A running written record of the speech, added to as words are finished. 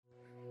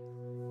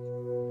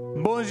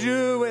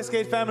Bonjour,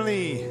 Westgate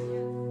family.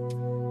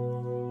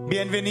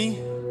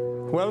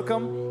 Bienvenue.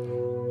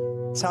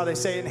 Welcome. That's how they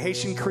say it in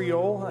Haitian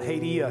Creole,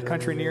 Haiti, a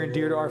country near and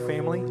dear to our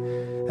family,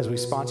 as we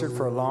sponsored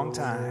for a long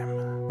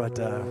time. But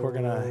we're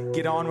going to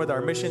get on with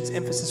our Missions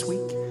Emphasis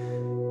Week,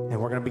 and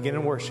we're going to begin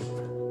in worship.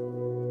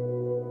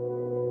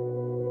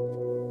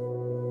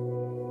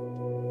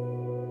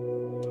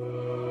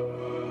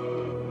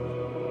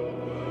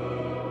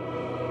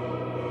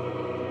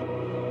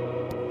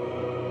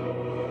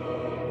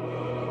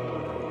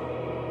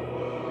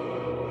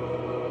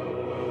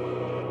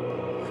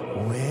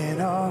 When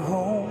our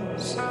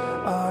homes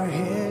are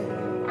hit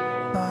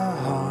by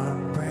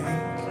heartbreak,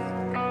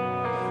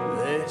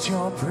 let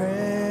your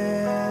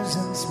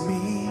presence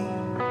meet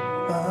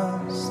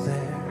us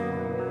there.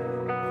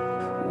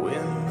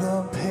 When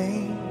the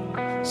pain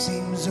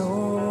seems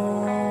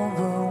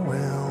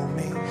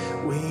overwhelming,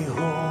 we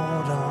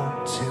hold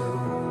on to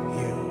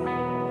you.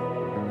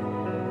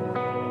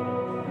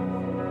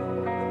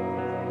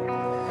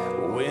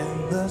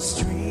 When the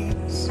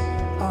streets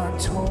are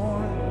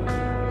torn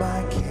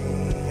by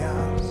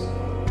chaos,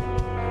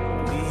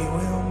 we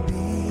will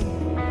be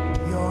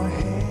your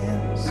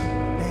hands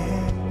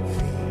and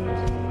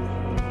feet.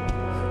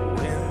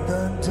 When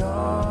the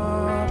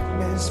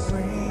darkness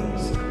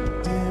brings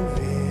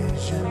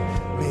division,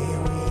 may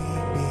we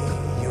be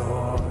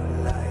your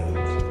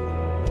light.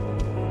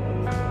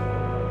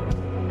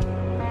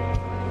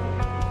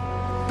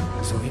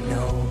 'Cause we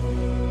know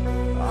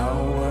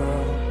our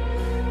world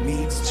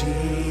needs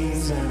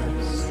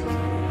Jesus,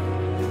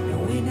 and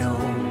we know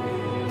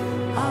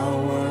our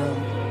world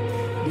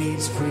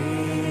needs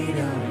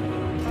freedom.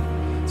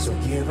 So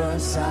give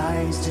us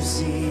eyes to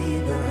see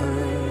the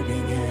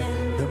hurting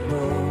and the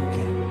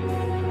broken,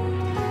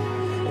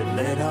 and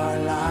let our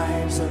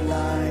lives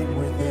align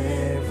with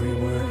every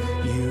word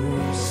you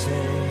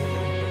say.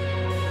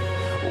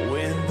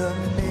 When the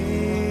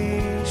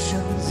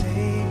nations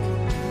ache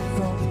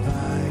from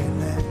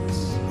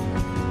violence,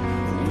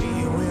 we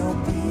will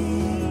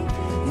be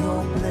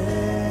your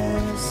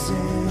blessed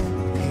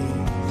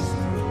peace.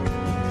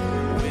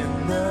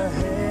 The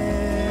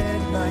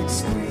headlights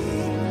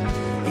scream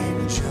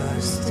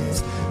injustice,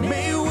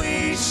 may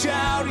we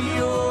shout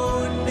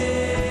your name.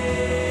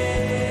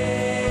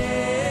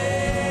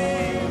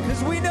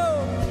 'Cause we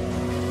know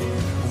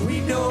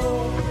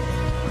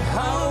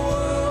our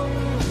world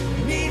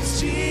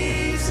needs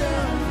Jesus.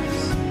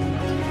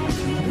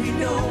 We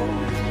know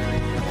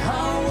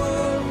our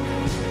world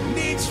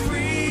needs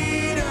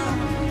freedom.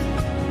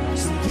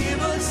 So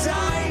give us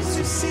eyes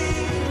to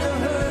see the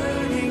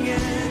hurting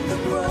and the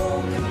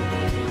broken.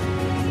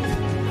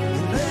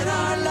 Let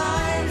our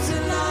lives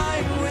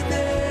align with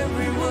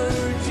every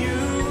word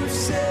you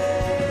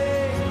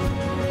say.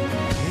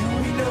 And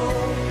we know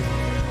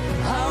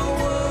our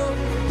world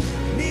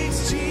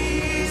needs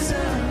Jesus.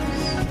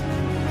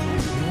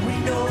 And we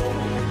know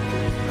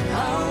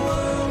our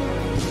world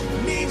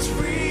needs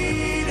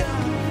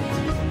freedom.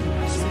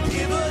 So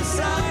give us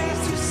eyes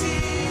to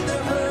see the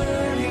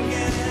hurting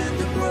and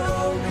the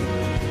broken.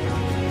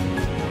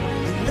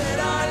 And let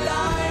our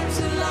lives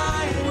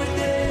align with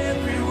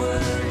every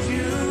word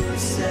you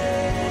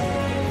say.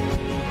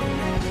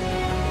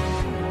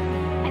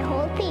 I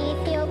hold the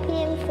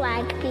Ethiopian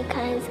flag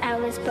because I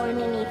was born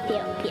in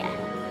Ethiopia.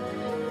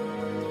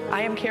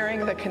 I am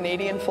carrying the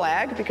Canadian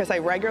flag because I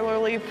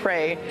regularly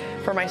pray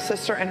for my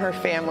sister and her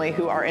family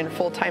who are in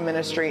full-time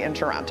ministry in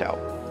Toronto.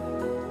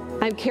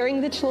 I'm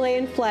carrying the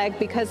Chilean flag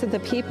because of the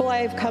people I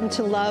have come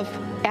to love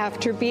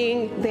after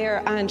being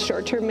there on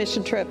short-term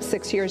mission trips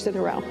 6 years in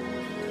a row.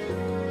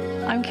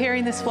 I'm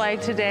carrying this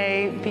flag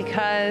today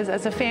because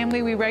as a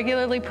family we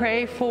regularly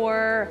pray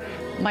for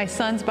my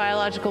son's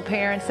biological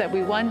parents that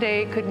we one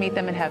day could meet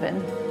them in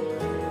heaven.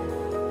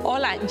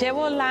 Hola,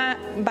 llevo la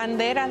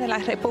bandera de la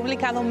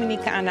República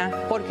Dominicana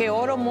porque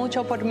oro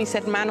mucho por mis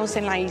hermanos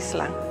en la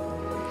isla.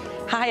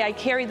 Hi, I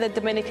carry the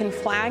Dominican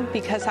flag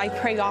because I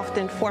pray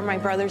often for my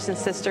brothers and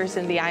sisters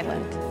in the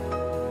island.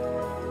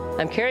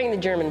 I'm carrying the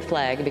German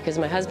flag because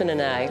my husband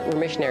and I were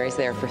missionaries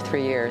there for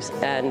 3 years,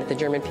 and the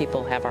German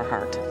people have our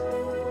heart.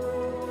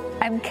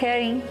 I'm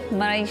carrying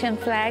Malaysian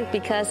flag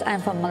because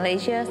I'm from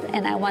Malaysia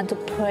and I want to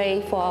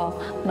pray for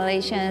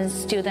Malaysian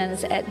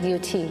students at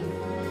UT.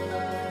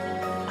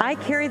 I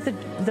carry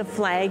the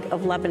flag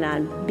of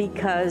Lebanon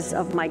because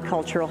of my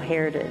cultural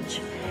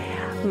heritage.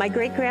 My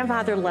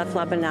great-grandfather left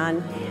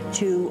Lebanon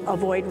to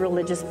avoid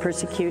religious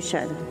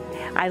persecution.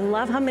 I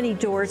love how many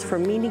doors for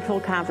meaningful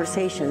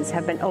conversations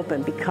have been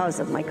opened because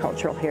of my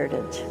cultural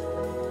heritage.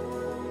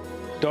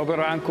 Dobre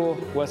ranku,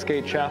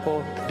 Westgate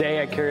Chapel.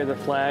 Today I carry the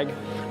flag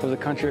of the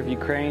country of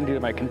Ukraine due to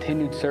my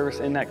continued service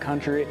in that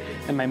country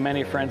and my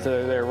many friends that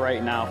are there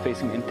right now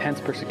facing intense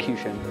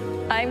persecution.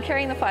 I'm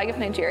carrying the flag of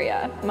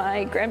Nigeria.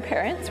 My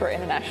grandparents were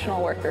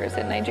international workers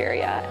in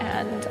Nigeria,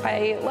 and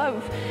I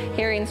love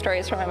hearing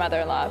stories from my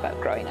mother-in-law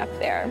about growing up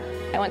there.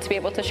 I want to be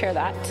able to share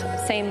that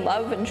same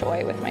love and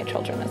joy with my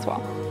children as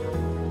well.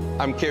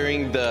 I'm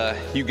carrying the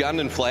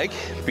Ugandan flag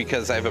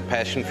because I have a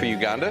passion for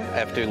Uganda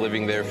after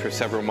living there for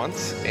several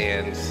months,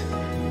 and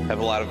have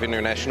a lot of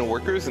international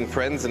workers and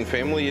friends and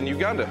family in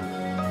Uganda.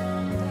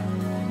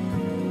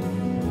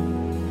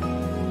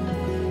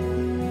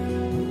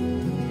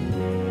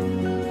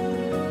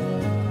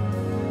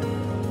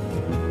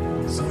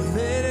 So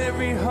let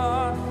every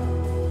heart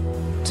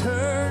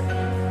turn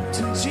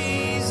to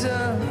Jesus,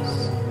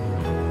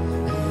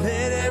 and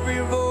let every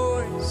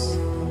voice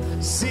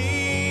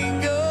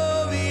sing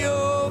of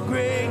your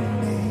great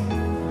name.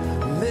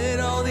 Let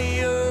all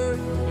the earth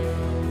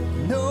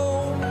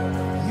know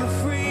your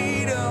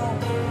freedom,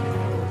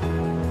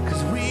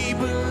 'cause we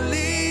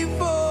believe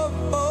for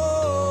more.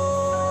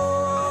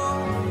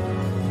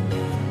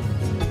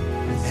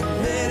 And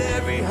let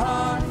every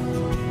heart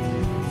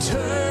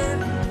turn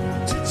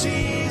to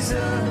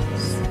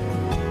Jesus.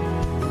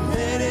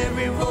 Let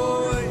every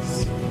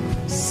voice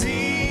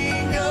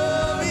sing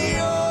of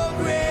your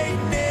great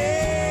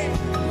name.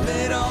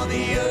 Let all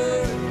the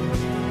earth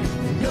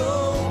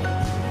know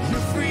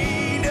your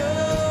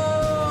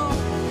freedom,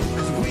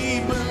 'cause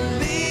we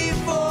believe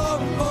for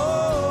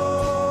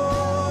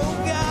more,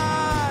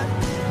 God.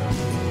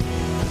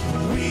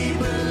 We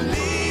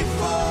believe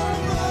for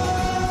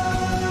more.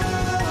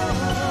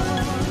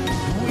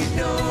 We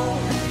know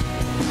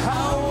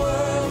our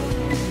world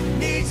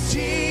needs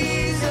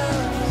Jesus.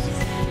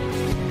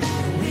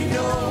 We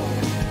know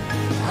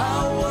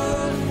our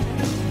world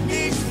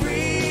needs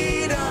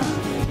freedom.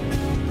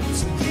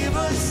 So give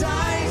us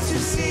eyes to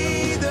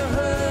see the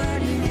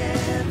hurting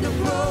and the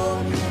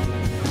broken,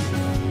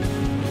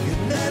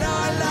 and let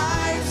our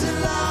lives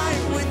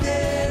align with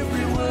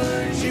every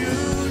word you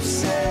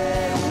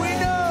say. We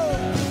know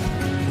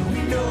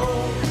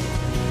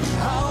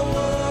our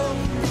world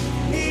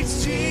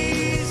needs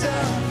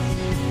Jesus.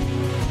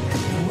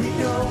 We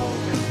know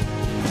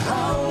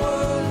our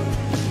world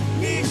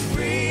needs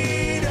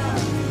freedom.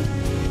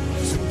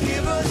 So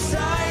give us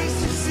eyes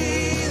to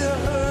see the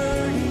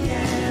hurting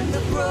and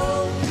the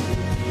broken,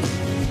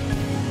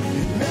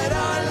 and let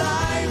our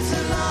lives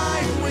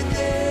align with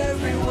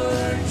every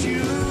word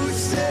you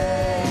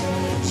say.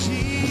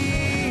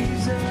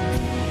 Jesus.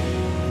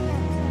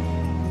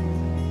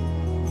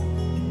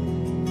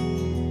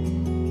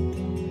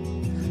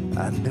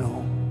 I know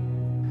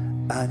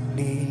I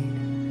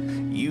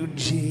need you,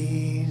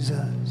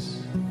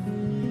 Jesus.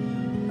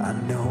 I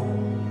know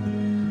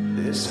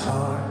this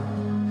heart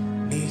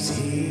needs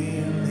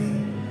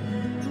healing.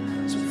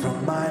 So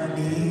from my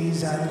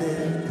knees I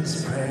lift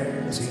this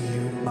prayer to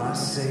you, my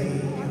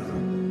Savior.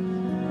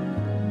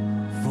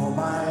 For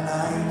my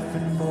life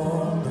and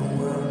for the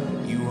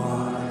world, you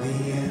are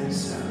the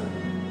answer,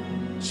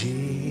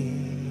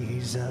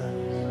 Jesus.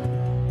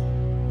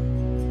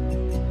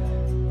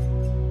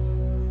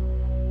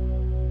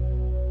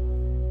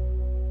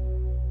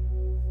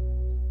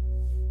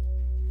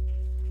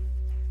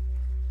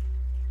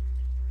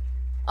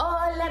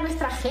 Hola,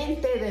 nuestra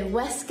gente de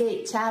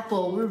Westgate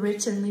Chapel. We're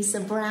Rich and Lisa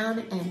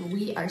Brown, and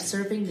we are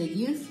serving the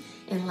youth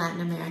in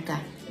Latin America.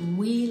 And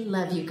we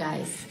love you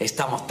guys.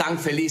 Estamos tan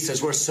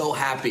felices. We're so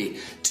happy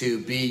to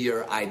be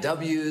your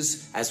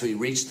IWs as we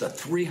reach the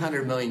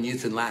 300 million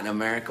youth in Latin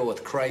America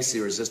with Christ's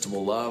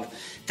irresistible love.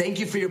 Thank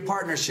you for your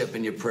partnership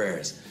and your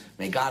prayers.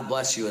 May God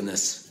bless you in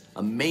this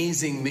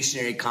amazing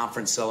missionary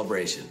conference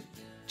celebration.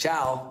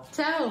 Ciao.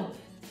 Ciao.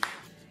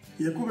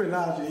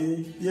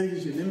 Yekubelaji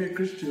yegi nime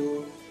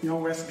Christo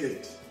yon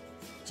Westgate.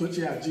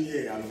 Sochi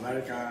ajiye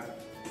America.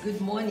 Good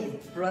morning,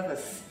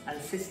 brothers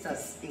and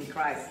sisters in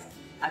Christ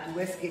at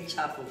Westgate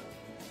Chapel.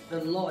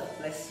 The Lord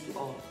bless you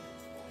all.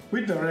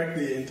 We direct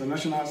the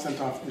International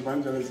Center of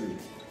Evangelism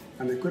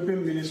and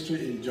Equipping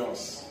Ministry in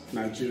Jos,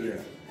 Nigeria.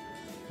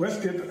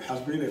 Westgate has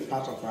been a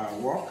part of our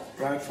work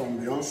right from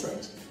the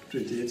onset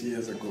 28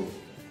 years ago.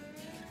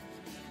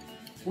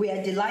 We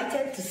are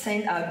delighted to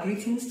send our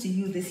greetings to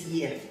you this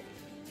year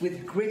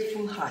with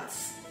grateful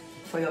hearts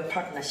for your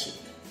partnership.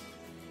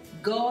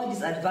 God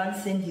is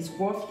advancing his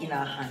work in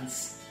our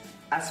hands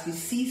as we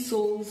see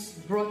souls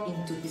brought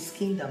into his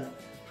kingdom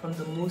from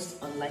the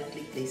most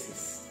unlikely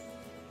places.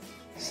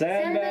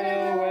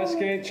 Sanbeno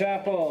Westgate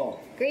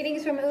Chapel.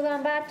 Greetings from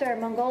Ulaanbaatar,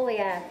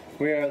 Mongolia.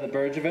 We are the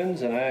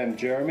Bergevins, and I am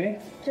Jeremy.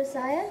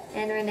 Josiah.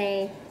 And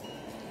Renee.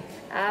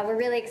 We're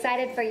really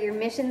excited for your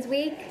missions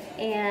week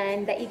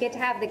and that you get to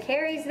have the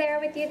Carries there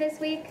with you this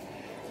week.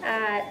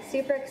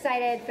 Super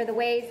excited for the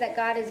ways that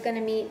God is going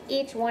to meet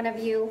each one of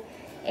you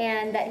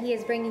and that he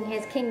is bringing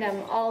his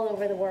kingdom all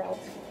over the world.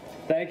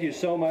 Thank you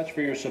so much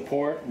for your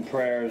support and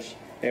prayers.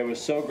 It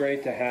was so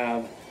great to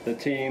have the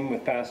team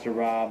with Pastor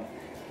Rob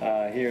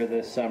here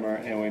this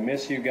summer, and we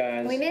miss you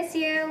guys. We miss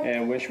you.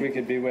 And wish we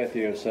could be with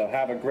you. So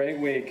have a great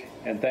week,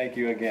 and thank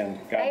you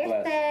again. God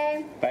bless.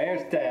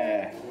 Bye.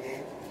 Bye.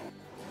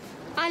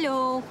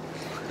 Hello.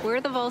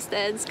 We're the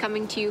Volsteads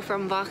coming to you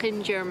from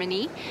Wachen,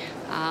 Germany.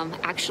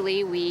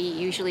 Actually, we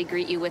usually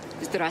greet you with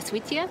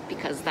Здравствуйте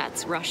because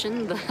that's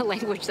Russian, the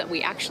language that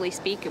we actually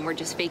speak, and we're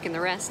just faking the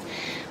rest.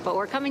 But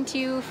we're coming to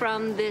you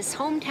from this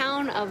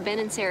hometown of Ben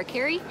and Sarah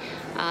Carey,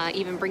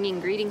 even bringing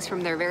greetings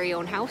from their very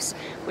own house,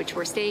 which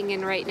we're staying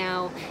in right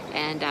now.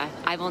 And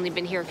I've only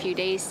been here a few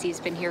days. Steve's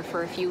been here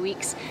for a few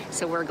weeks.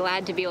 So we're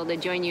glad to be able to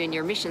join you in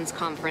your missions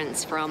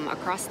conference from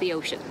across the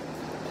ocean.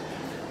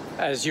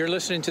 As you're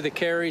listening to the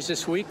Careys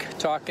this week,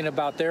 talking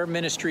about their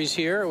ministries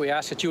here, we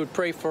ask that you would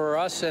pray for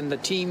us and the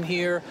team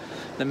here,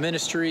 the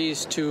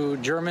ministries to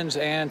Germans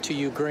and to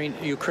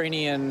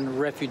Ukrainian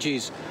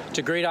refugees. It's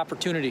a great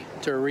opportunity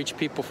to reach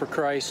people for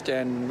Christ,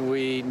 and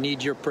we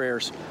need your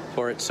prayers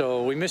for it.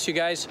 So we miss you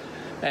guys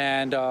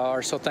and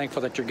are so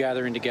thankful that you're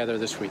gathering together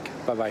this week.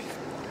 Bye-bye.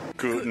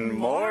 Guten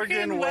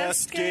Morgen,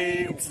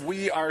 Westgate.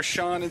 We are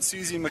Sean and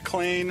Susie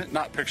McLean.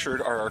 Not pictured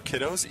are our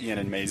kiddos, Ian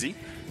and Maisie.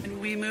 And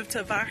we moved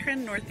to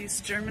Wachen,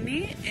 Northeast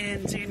Germany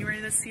in January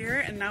this year,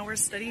 and now we're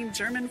studying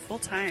German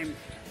full-time.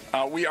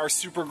 We are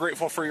super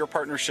grateful for your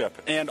partnership.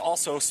 And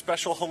also,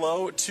 special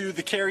hello to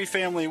the Carey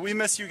family. We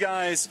miss you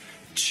guys.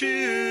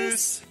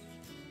 Tschüss.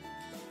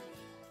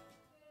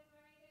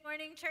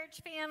 Morning,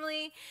 church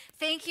family.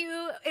 Thank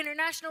you,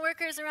 international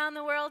workers around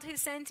the world who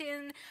sent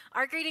in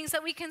our greetings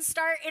so we can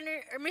start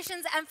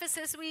Missions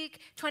Emphasis Week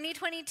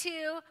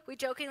 2022. We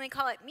jokingly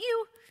call it MU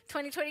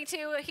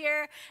 2022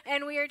 here,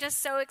 and we are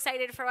just so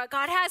excited for what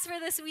God has for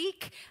this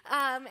week.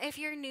 If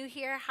you're new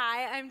here,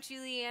 hi, I'm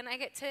Julianne. I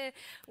get to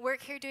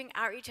work here doing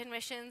outreach and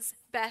missions.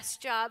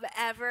 Best job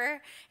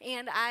ever,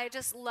 and I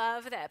just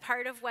love that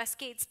part of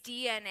Westgate's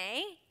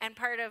DNA and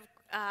part of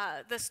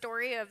the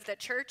story of the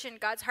church and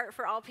God's heart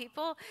for all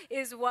people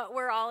is what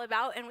we're all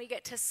about, and we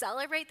get to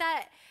celebrate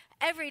that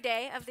every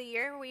day of the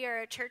year. We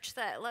are a church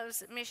that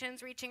loves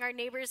missions, reaching our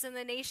neighbors in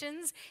the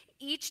nations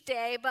each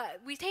day, but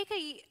we take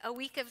a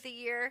week of the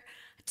year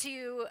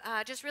to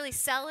just really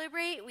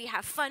celebrate. We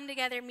have fun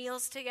together,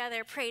 meals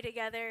together, pray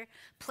together,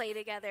 play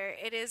together.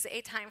 It is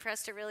a time for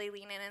us to really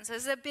lean in. And so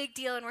this is a big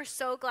deal, and we're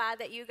so glad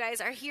that you guys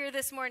are here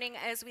this morning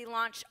as we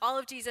launch All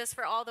of Jesus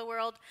for All the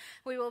World.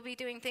 We will be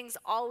doing things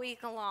all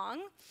week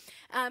long.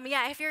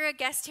 If you're a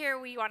guest here,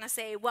 we want to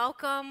say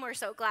welcome. We're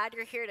so glad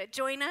you're here to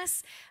join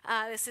us.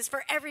 This is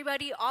for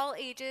everybody, all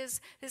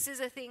ages. This is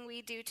a thing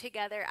we do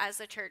together as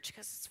a church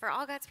because it's for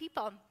all God's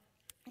people.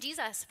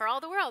 Jesus, for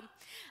all the world.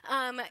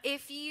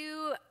 If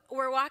you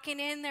were walking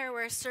in, there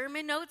were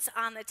sermon notes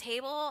on the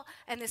table,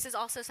 and this is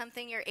also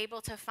something you're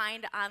able to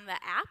find on the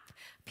app.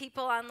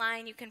 People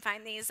online, you can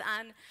find these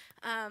on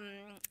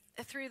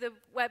through the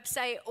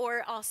website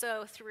or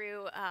also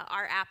through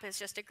our app is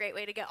just a great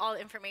way to get all the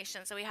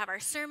information. So we have our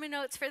sermon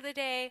notes for the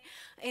day.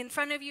 In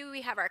front of you,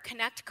 we have our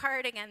Connect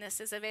card. Again,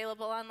 this is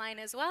available online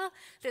as well.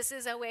 This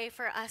is a way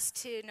for us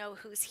to know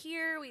who's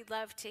here. We'd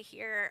love to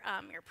hear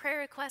your prayer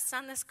requests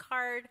on this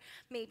card,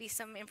 maybe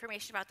some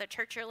information about the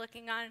church you're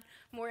looking on,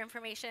 more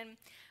information.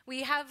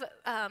 We have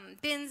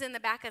bins in the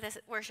back of the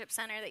worship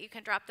center that you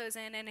can drop those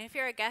in. And if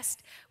you're a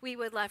guest, we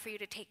would love for you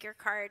to take your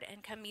card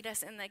and come meet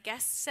us in the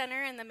guest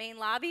center in the main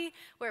lobby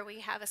where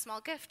we have a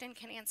small gift and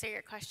can answer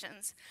your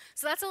questions.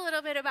 So that's a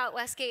little bit about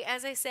Westgate.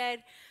 As I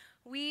said,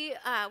 we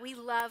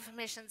love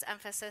Missions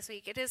Emphasis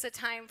Week. It is a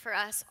time for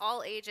us,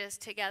 all ages,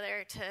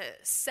 together to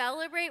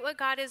celebrate what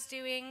God is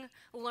doing,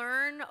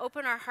 learn,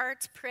 open our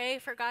hearts, pray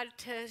for God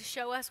to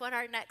show us what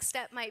our next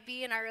step might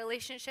be in our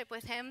relationship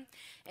with Him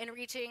and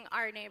reaching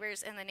our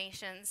neighbors in the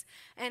nations.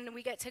 And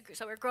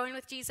so we're growing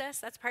with Jesus.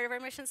 That's part of our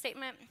mission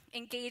statement.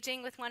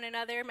 Engaging with one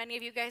another. Many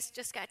of you guys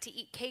just got to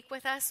eat cake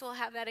with us. We'll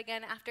have that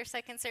again after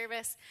second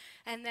service.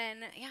 And then,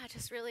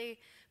 just really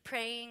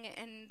praying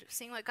and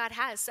seeing what God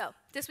has. So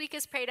this week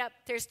is prayed up.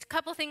 There's a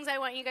couple things I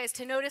want you guys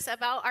to notice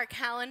about our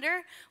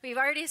calendar. We've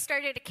already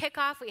started a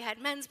kickoff. We had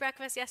men's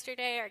breakfast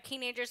yesterday. Our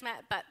teenagers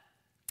met, but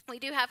we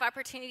do have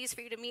opportunities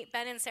for you to meet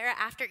Ben and Sarah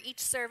after each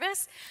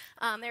service.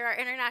 There are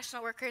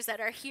international workers that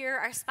are here,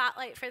 our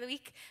spotlight for the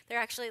week. They're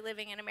actually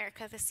living in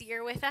America this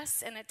year with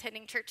us and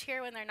attending church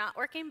here when they're not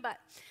working, but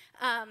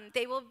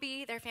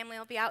their family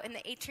will be out in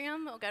the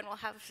atrium. Again, we'll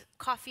have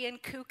coffee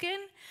and kuchen.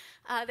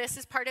 This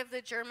is part of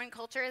the German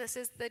culture. This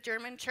is the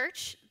German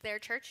church, their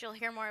church. You'll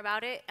hear more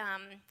about it.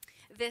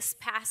 This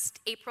past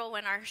April,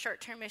 when our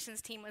short-term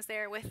missions team was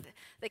there with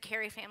the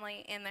Carey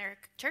family in their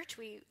church,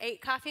 we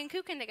ate coffee and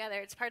kuchen together.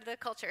 It's part of the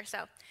culture.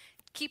 So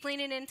keep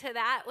leaning into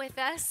that with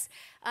us,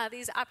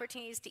 these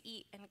opportunities to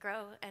eat and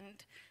grow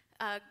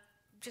and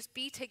just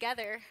be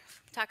together,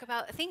 talk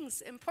about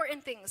things,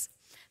 important things.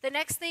 The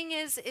next thing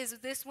is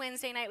this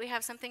Wednesday night, we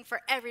have something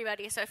for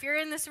everybody. So if you're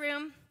in this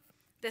room,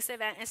 this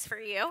event is for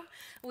you.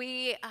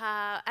 We,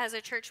 as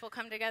a church, will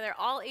come together,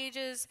 all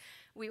ages.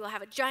 We will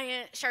have a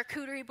giant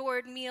charcuterie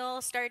board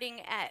meal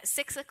starting at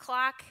 6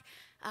 o'clock.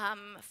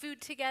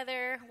 food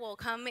together. We'll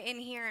come in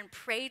here and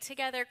pray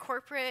together.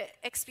 Corporate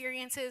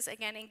experiences,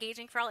 again,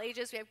 engaging for all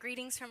ages. We have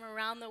greetings from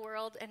around the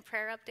world and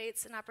prayer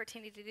updates, an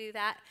opportunity to do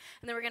that.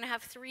 And then we're going to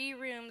have 3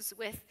 rooms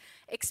with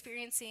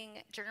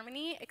experiencing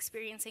Germany,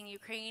 experiencing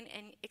Ukraine,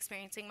 and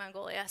experiencing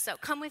Mongolia. So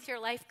come with your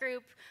life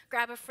group,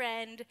 grab a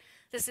friend.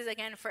 This is,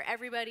 again, for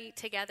everybody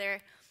together.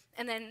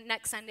 And then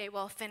next Sunday,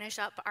 we'll finish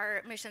up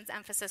our Missions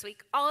Emphasis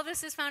Week. All of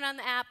this is found on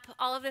the app.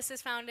 All of this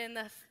is found in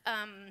the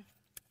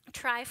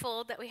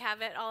trifold that we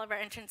have at all of our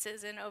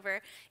entrances and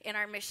over in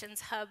our missions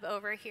hub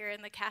over here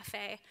in the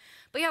cafe.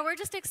 But yeah, we're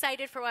just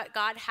excited for what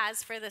God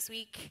has for this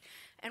week,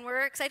 and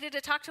we're excited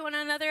to talk to one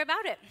another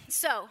about it.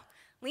 So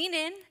lean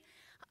in.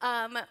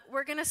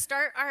 We're going to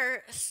start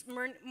our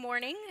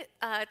morning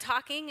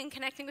talking and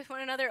connecting with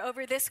one another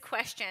over this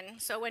question.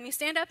 So when you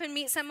stand up and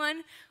meet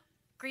someone,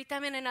 greet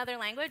them in another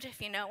language if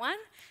you know one,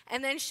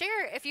 and then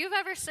share if you've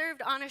ever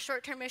served on a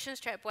short-term missions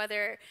trip,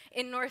 whether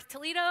in North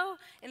Toledo,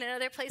 in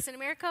another place in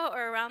America,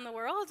 or around the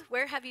world.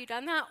 Where have you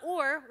done that,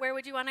 or where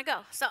would you want to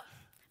go? So,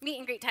 meet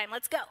and greet time.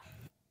 Let's go.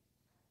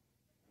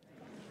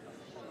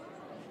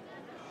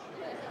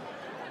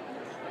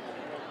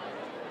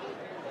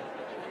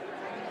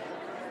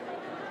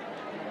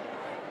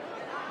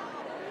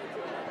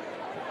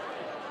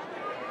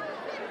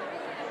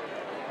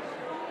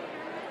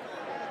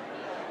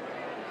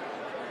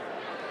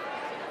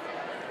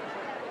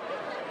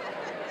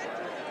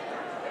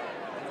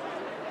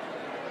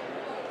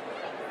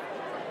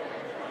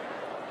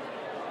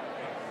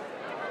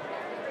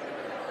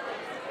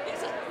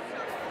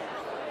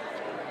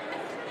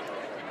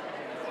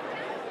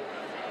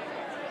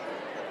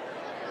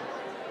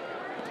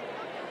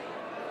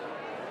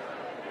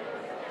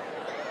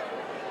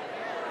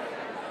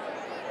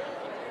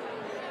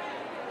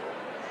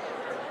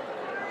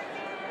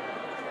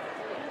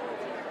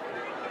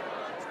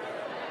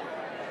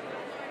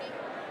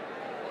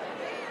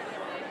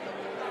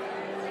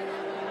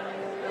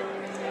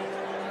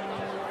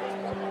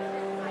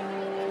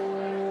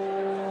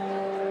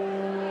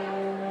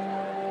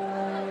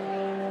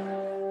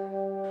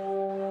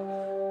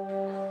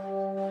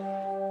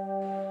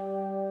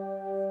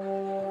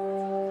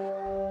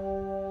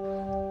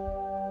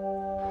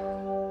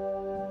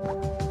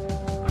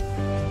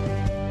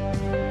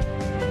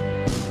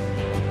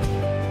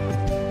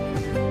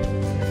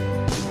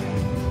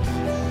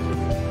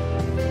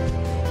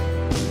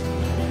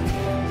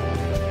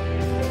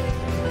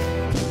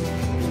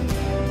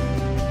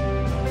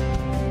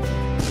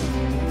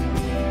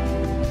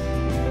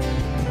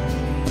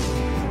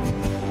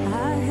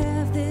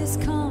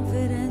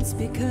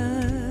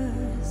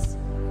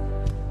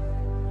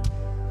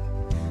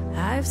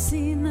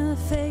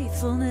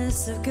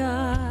 Faithfulness of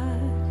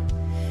God,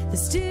 the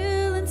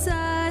still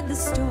inside the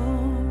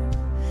storm,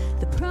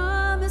 the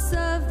promise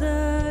of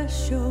the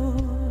shore.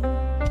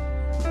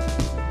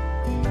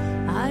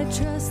 I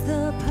trust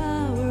the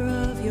power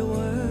of your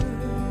word,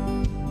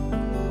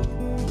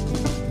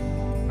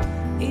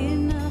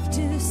 enough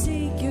to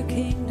seek your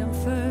kingdom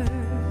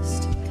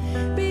first,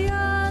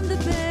 beyond the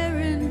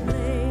barren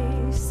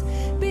place,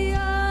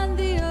 beyond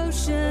the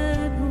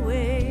ocean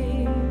waves.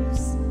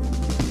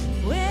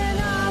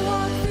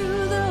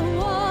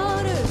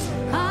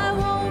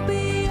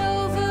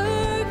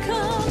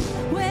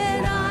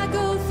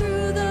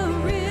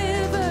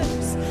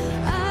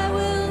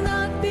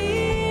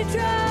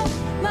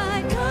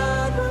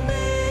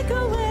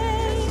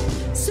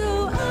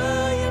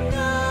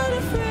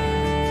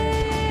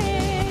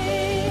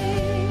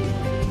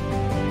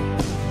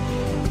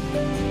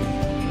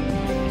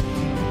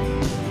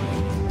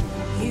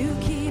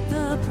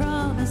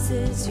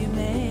 You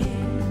make.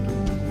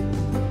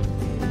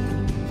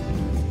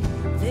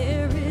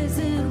 There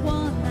isn't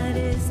one that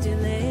is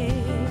delayed,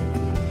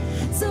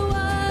 so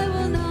I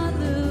will not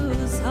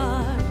lose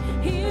heart.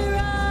 Here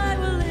I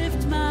will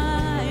lift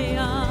my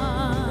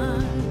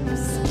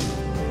arms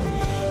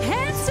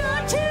and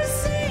start to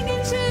sing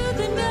into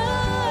the night.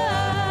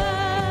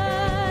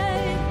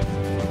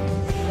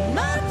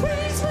 My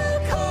praise will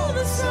call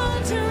the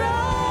sun to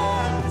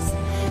rise,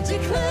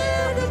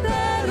 declare the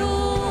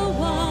battle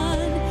won,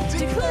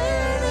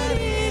 declare that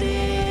it is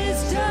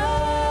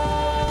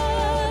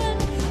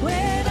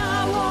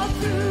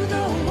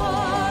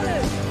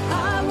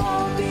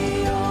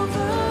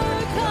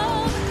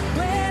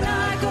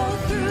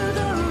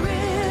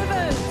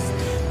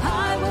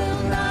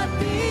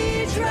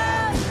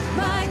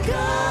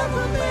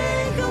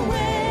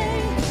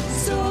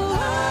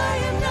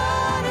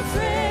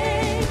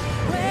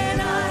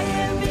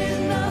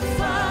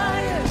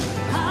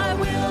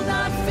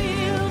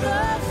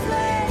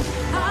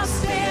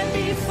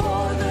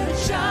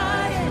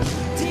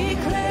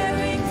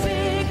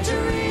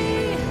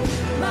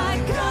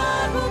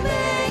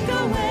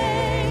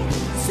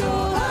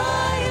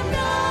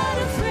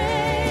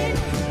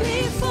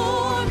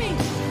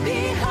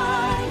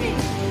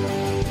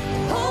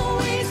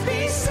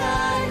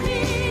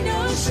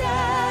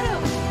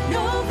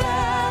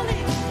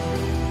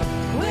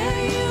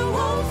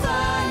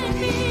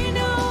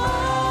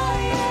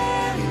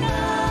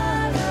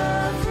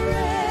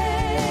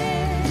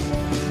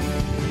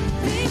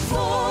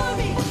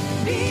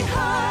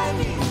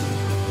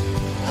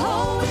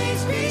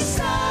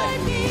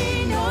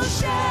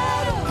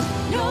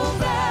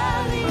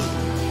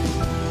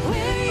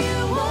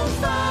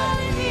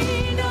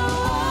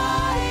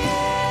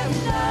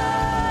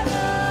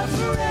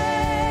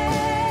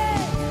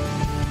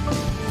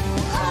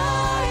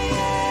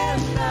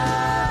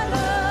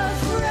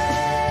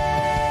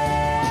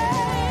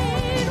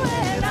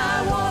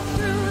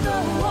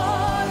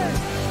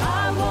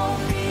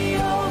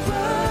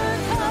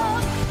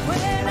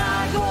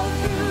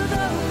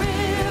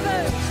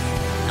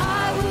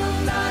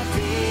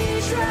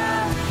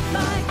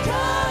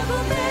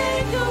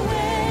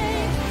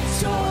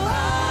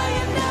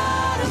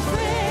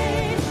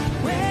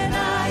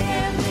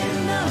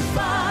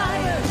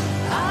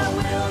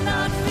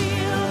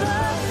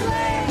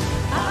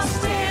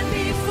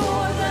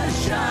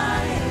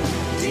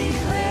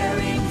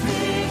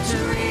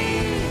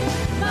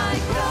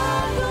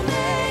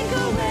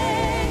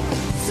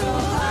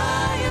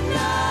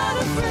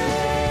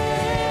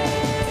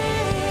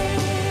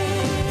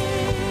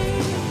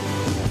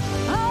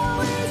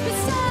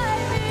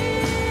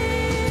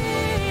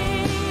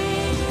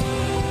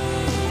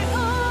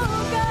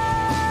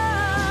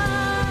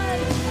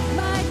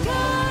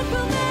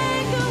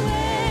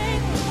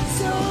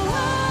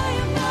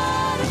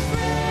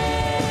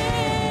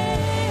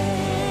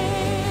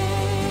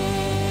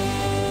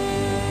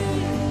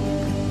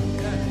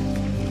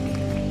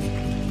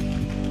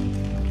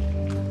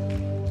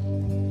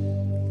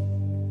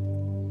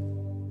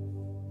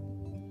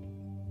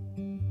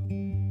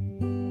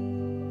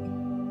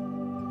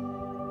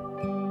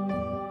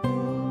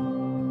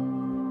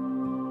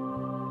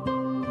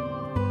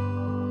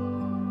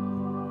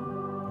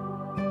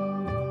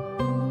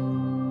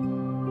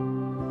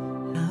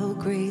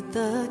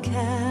the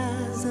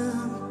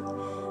chasm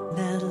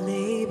that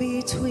lay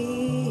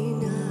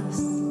between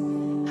us,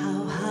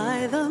 how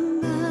high the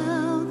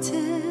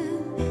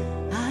mountain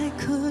I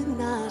could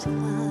not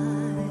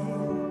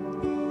climb.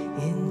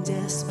 In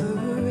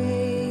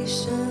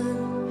desperation,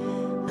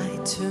 I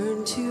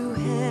turned to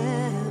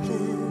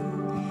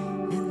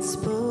heaven and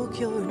spoke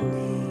your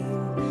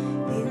name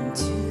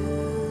into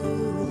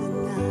the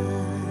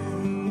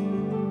night.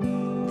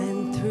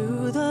 Then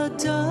through the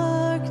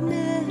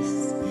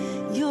darkness,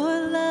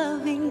 your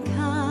loving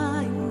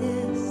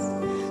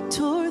kindness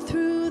tore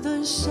through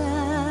the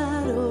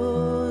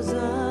shadows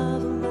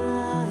of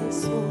my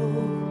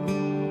soul.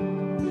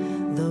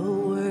 The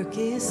work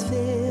is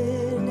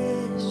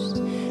finished,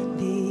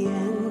 the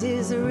end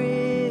is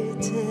written.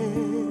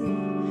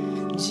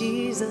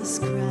 Jesus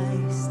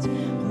Christ,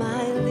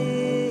 my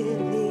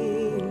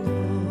living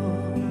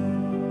hope.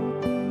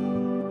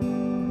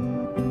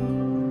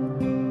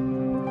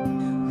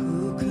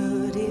 Who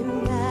could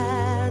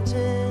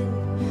imagine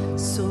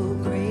so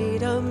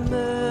great a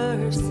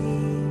mercy?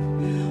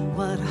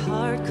 What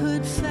heart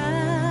could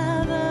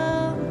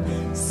fathom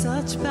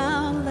such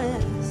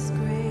boundless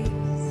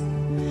grace?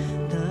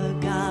 The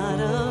God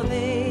of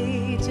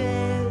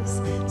ages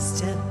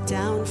stepped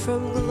down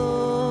from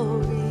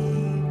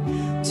glory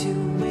to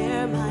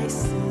wear my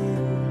sin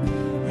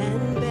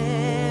and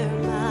bear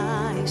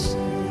my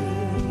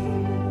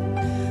shame.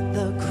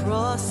 The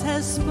cross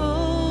has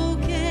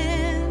spoken,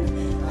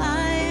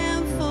 I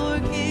am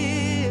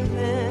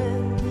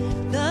forgiven.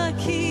 The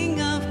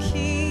King of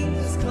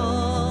Kings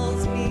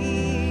calls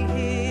me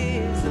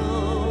his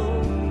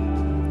own.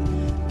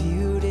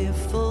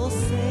 Beautiful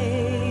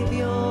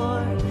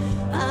Savior,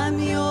 I'm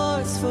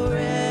yours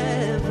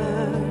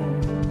forever.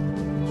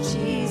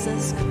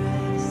 Jesus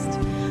Christ,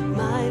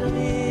 my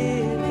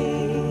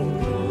living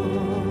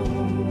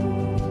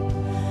hope.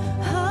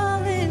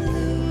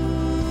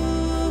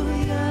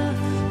 Hallelujah,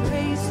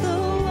 praise the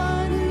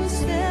one who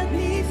set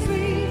me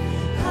free.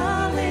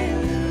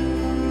 Hallelujah,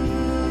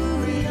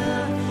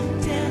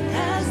 death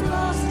has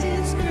lost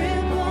its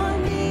grip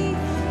on me.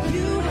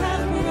 You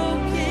have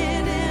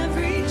broken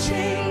every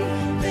chain.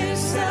 There's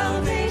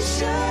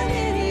salvation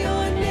in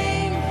your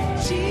name,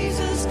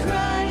 Jesus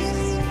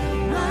Christ,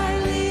 my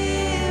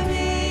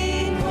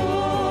living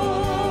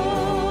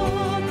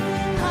hope.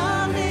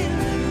 Hallelujah,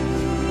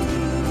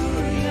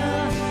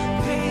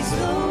 praise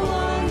the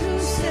one who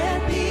set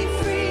me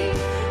free.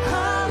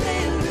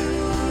 Hallelujah,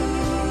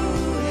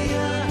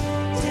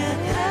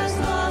 death has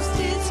lost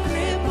its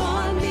grip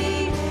on me.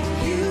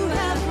 You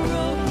have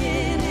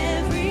broken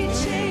every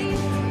chain.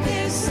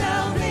 There's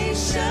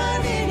salvation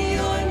in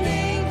your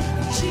name,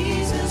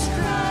 Jesus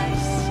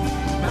Christ,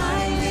 my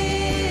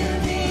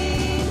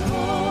living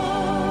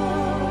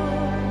hope.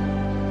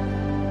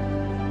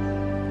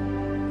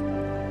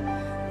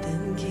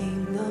 Then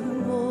came the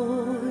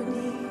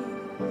morning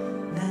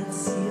that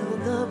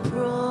sealed the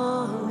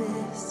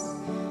promise.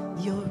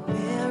 Your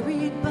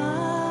buried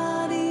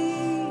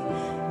body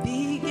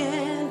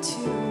began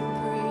to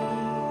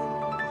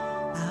breathe.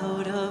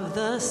 Out of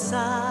the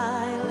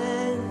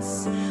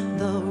silence,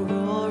 the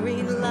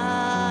roaring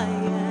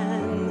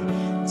lion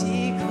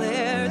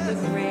declared the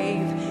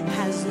grave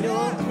has no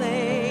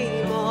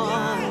claim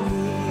on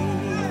me.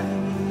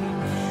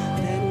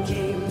 Then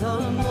came the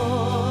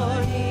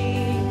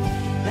morning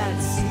that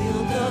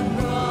sealed the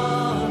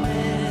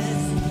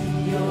promise.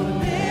 Your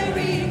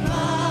buried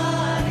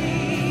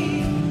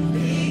body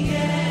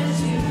began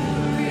to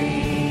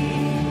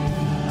breathe.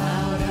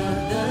 Out of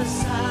the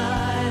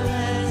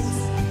silence,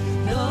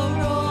 the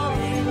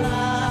roaring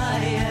lion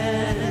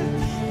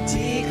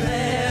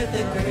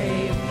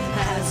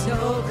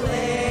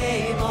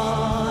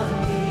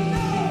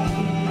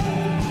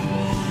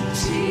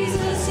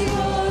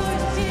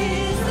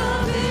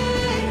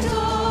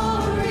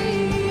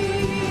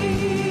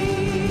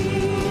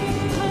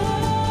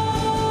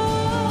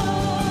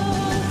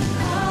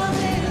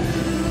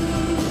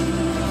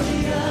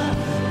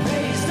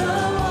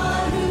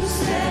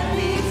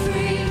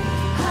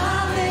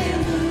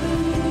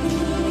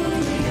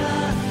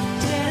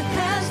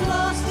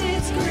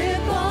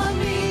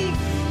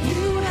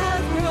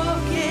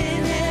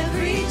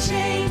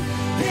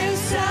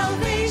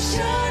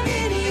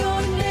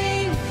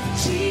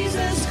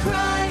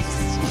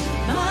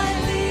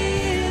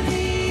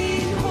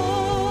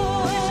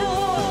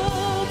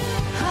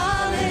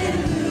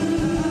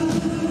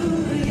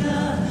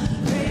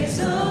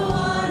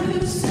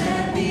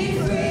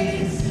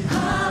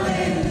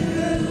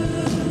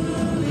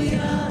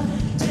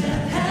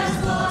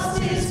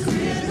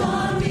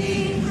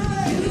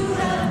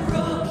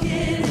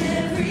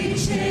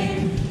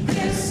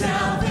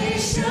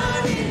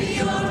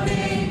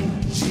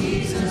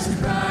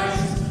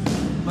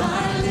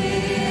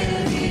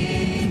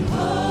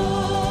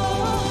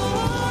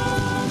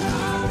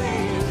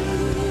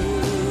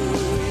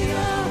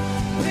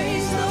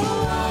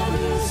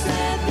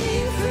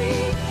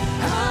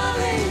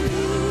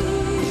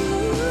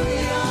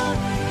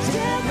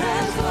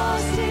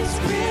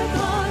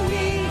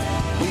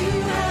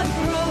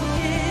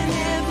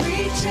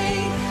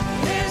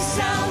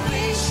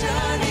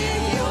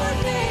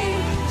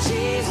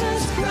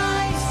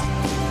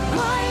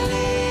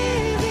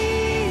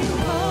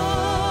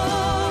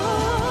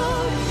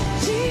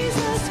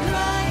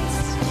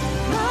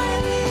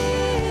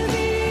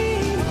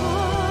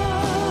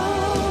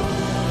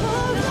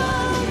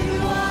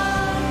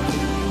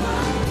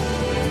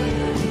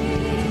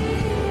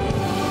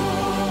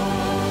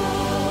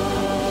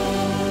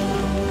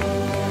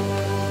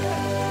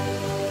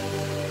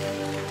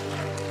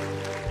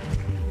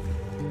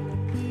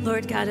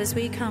Lord God, as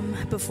we come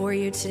before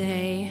you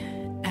today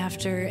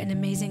after an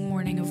amazing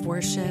morning of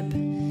worship,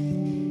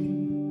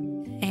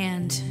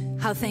 and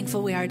how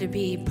thankful we are to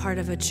be part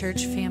of a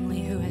church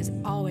family who has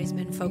always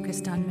been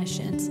focused on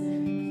missions.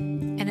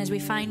 And as we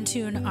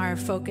fine-tune our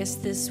focus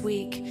this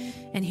week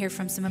and hear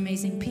from some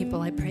amazing people,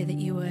 I pray that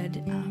you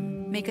would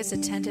make us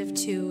attentive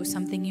to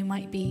something you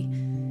might be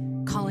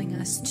calling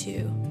us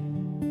to.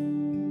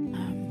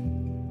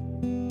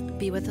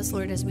 Be with us,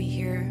 Lord, as we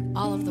hear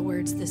all of the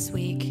words this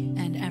week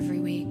and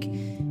every week.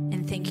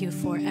 And thank you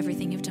for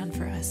everything you've done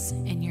for us.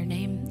 In your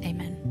name,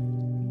 amen.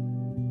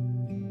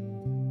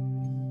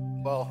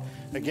 Well,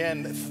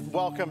 again,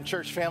 welcome,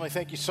 church family.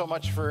 Thank you so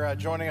much for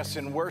joining us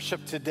in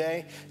worship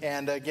today.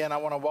 And again, I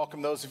want to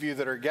welcome those of you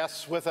that are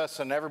guests with us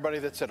and everybody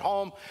that's at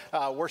home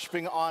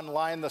worshiping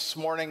online this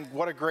morning.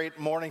 What a great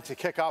morning to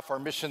kick off our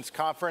missions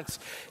conference.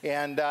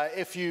 And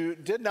if you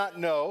did not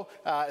know,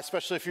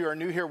 especially if you are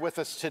new here with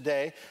us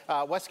today,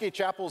 Westgate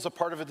Chapel is a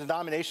part of a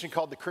denomination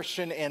called the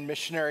Christian and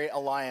Missionary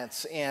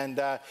Alliance. And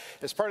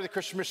as part of the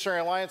Christian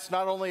Missionary Alliance,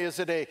 not only is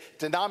it a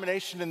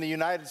denomination in the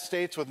United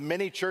States with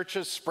many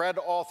churches spread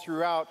all throughout,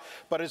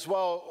 but as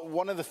well,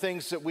 one of the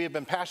things that we have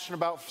been passionate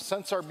about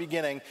since our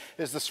beginning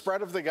is the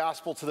spread of the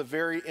gospel to the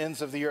very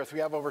ends of the earth. We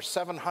have over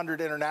 700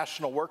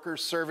 international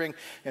workers serving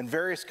in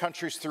various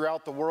countries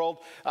throughout the world,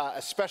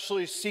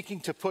 especially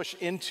seeking to push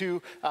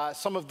into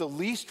some of the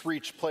least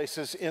reached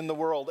places in the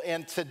world.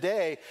 And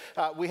today,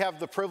 we have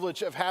the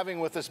privilege of having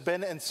with us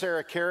Ben and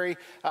Sarah Carey,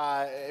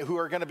 who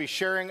are going to be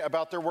sharing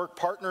about their work,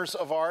 partners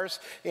of ours.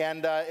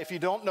 And if you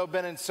don't know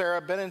Ben and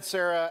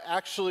Sarah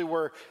actually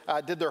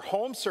did their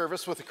home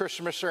service with the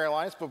Christian Missionary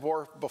Alliance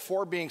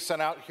before being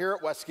sent out here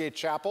at Westgate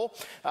Chapel.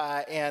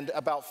 And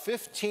about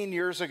 15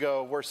 years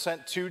ago, were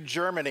sent to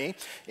Germany.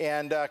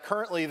 And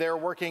currently, they're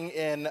working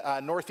in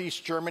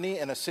northeast Germany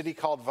in a city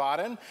called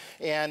Waden.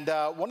 And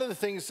one of the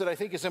things that I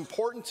think is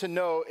important to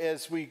know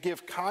as we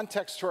give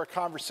context to our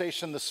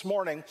conversation this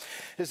morning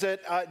is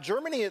that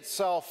Germany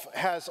itself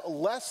has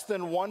less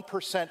than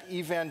 1%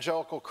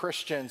 evangelical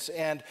Christians.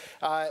 And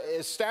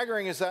as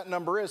staggering as that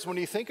number is, when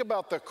you think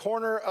about the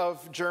corner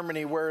of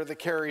Germany where the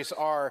Careys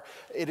are,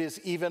 it is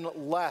even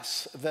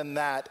less than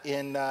that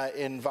in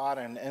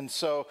Waden. And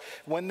so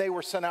when they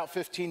were sent out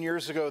 15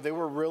 years ago, they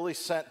were really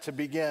sent to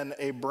begin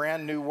a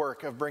brand new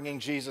work of bringing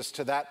Jesus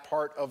to that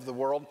part of the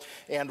world.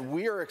 And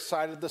we are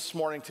excited this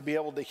morning to be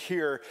able to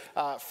hear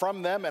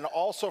from them and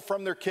also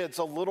from their kids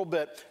a little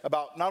bit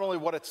about not only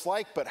what it's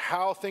like, but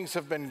how things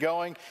have been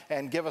going,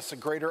 and give us a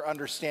greater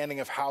understanding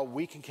of how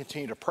we can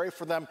continue to pray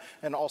for them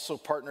and also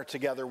partner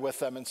together with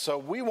them. And so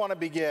we want to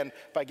begin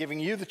by giving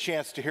you the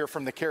chance to hear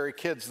from the Carey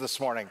kids this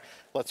morning.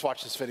 Let's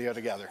watch this video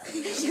together.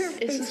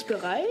 Ist es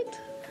bereit?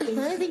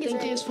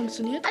 Denkt ihr, es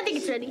funktioniert? I think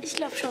it's ready. Ich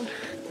glaube schon.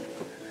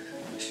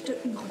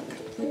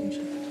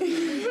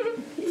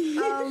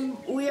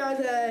 We are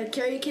the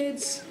Carey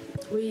kids.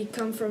 We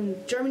come from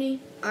Germany.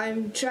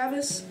 I'm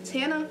Travis. It's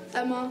Hannah.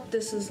 Emma.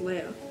 This is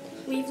Leah.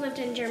 We've lived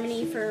in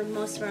Germany for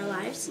most of our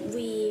lives.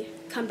 We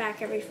come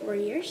back every 4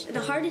 years.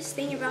 The hardest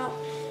thing about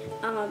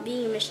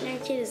being a missionary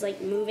kid is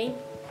like moving,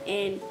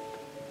 and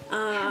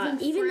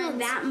even though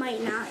that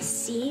might not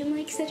seem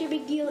like such a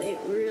big deal, it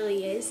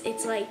really is.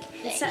 It's like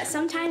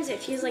sometimes it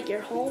feels like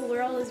your whole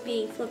world is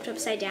being flipped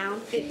upside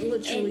down. It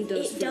literally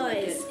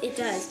does. It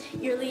does.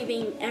 You're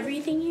leaving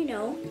everything you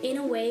know. In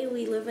a way,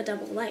 we live a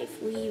double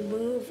life. We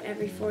move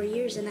every 4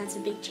 years, and that's a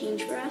big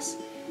change for us.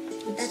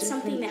 That's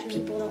something that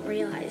people don't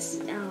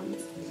realize,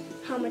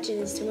 how much it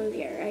is to move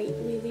here, right?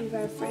 We leave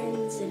our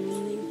friends and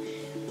we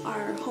leave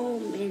our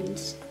home,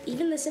 and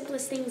even the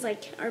simplest things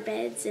like our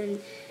beds and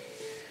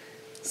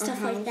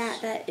stuff like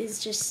that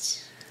is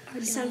just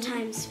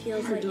sometimes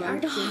feels like our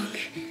dog.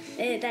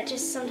 That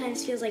just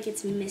sometimes feels like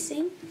it's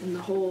missing. And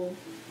the whole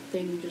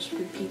thing just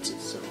repeats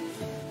itself.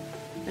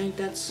 I think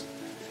that's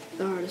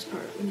the hardest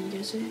part, wouldn't you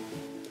guys say?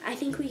 I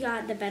think we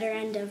got the better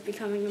end of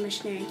becoming a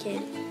missionary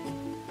kid,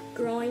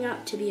 growing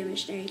up to be a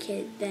missionary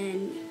kid,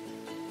 than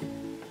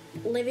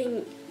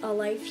living a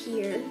life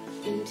here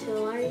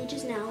until our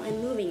ages now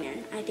and moving there.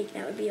 I think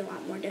that would be a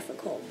lot more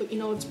difficult. But you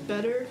know what's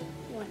better?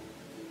 What?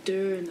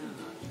 Döner.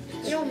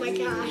 Oh my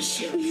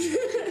gosh.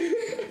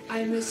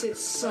 I miss it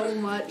so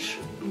much.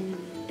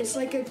 It's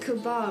like a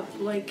kebab,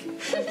 like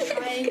a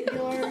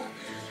triangular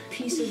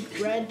piece of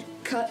bread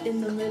cut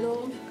in the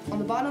middle. On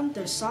the bottom,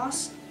 there's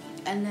sauce,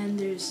 and then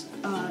there's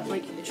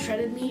like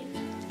shredded meat,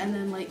 and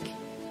then like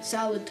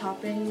salad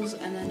toppings,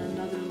 and then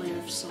another layer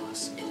of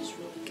sauce. It is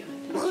really good.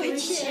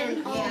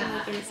 Brötchen. Oh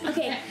my goodness.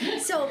 Okay,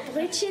 so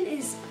brötchen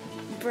is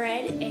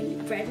bread,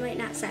 and bread might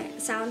not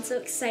sound so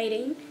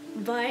exciting,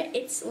 but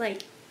it's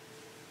like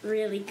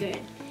really good.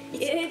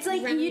 It's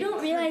like you don't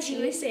realize you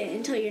miss it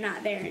until you're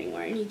not there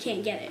anymore and you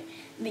can't get it.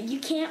 But you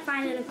can't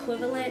find an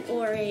equivalent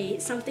or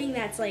something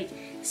that's like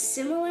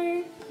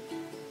similar.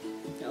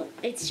 No,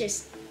 it's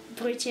just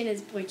brötchen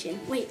is brötchen.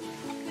 Wait,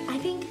 I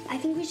think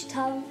we should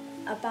tell them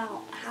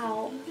about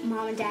how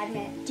Mom and Dad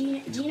met. Do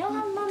you know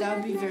how Mom and Dad met? That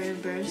would be very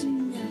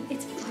embarrassing. No,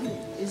 it's funny.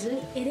 Is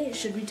it? It is.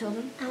 Should we tell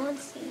them? I want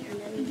to see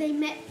her. They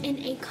met in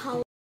a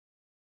college.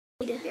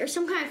 or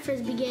some kind of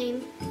frisbee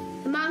game.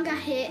 The mom got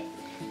hit,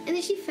 and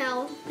then she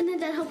fell, and then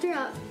Dad helped her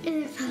up,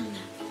 and then fell down.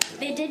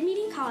 They did meet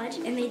in college,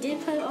 and they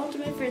did play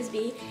ultimate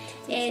frisbee.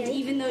 And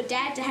even though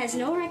Dad has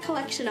no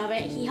recollection of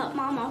it, he helped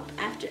Mom up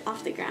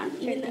off the ground.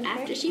 Even though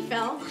after she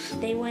fell,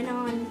 they went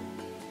on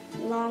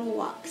long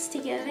walks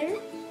together,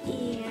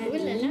 and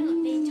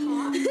they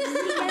talked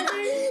together.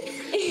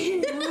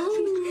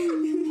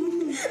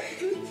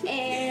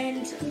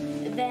 And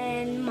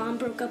then Mom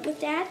broke up with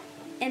Dad,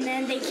 and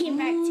then they came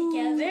back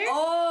together.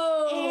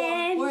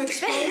 And we're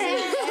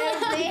exposing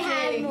they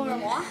had more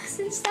walks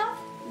and stuff.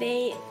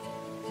 They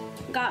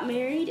got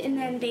married, and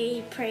then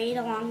they prayed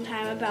a long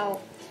time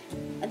about,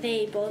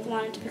 they both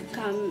wanted to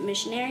become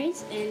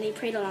missionaries, and they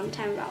prayed a long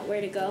time about where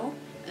to go.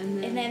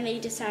 And then they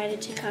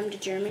decided to come to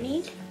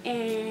Germany,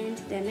 and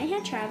then they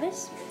had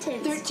Travis.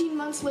 13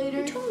 months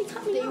later,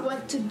 they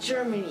went to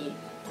Germany.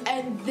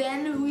 And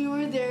then we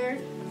were there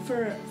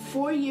for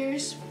 4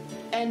 years,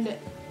 and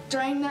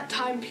during that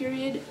time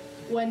period,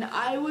 when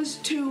I was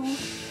 2,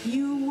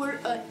 you were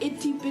a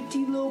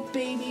itty-bitty little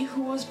baby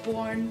who was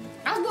born.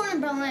 I was born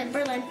in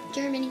Berlin,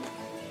 Germany.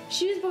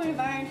 She was born in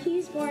Bayern. He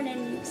was born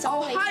in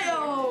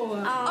Ohio.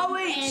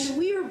 And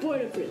we were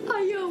born in Berlin.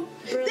 Ohio.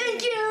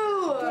 Thank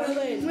you.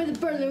 Berlin. We're the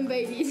Berlin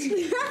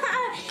babies.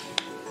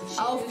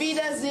 Auf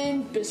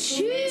Wiedersehen. Bis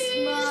zum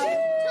nächsten Mal.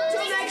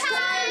 Till next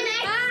time.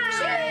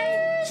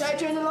 Bye. Should I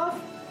turn it off?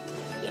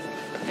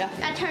 Yeah.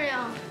 I turn it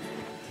on.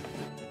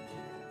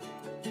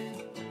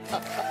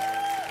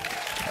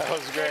 That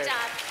was great. Good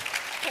job.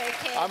 Here,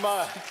 kids.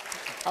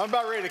 I'm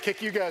about ready to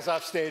kick you guys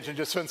off stage and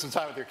just spend some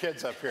time with your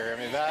kids up here. I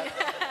mean,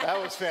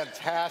 that was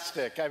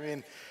fantastic. I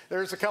mean,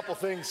 there's a couple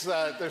things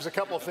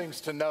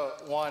to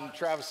note. One,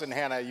 Travis and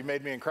Hannah, you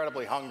made me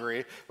incredibly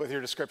hungry with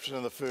your description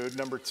of the food.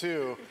 Number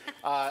 2,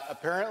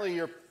 apparently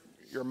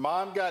your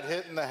mom got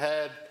hit in the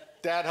head,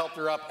 Dad helped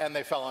her up, and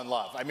they fell in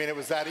love. I mean, it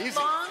was that easy.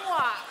 Long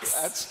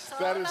walks.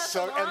 That is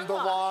so, and the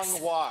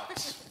long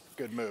walks.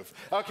 Good move.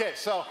 Okay,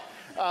 so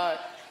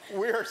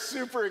we are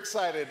super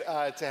excited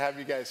to have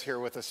you guys here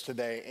with us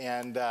today,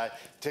 and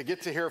to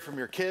get to hear from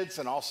your kids,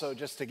 and also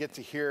just to get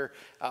to hear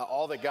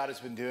all that God has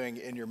been doing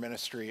in your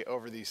ministry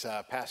over these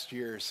past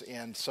years.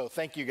 And so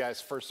thank you guys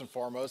first and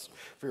foremost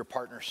for your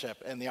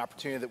partnership and the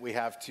opportunity that we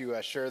have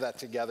to share that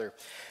together.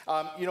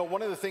 You know,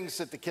 one of the things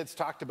that the kids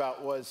talked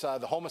about was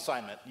the home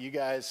assignment. You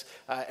guys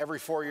every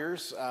 4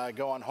 years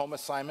go on home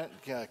assignment,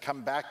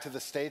 come back to the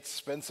States,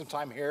 spend some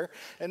time here,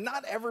 and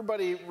not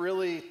everybody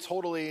really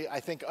totally,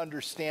 I think,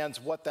 understands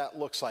what that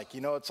looks like.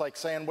 You know, it's like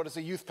saying, what does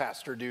a youth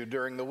pastor do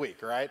during the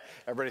week, right?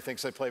 Everybody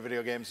thinks they play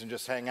video games and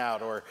just hang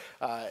out, or,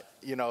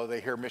 you know, they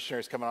hear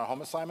missionaries coming on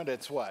home assignment.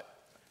 It's what?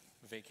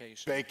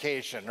 Vacation.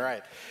 Vacation,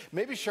 right.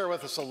 Maybe share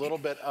with us a little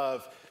bit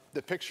of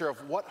the picture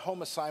of what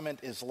home assignment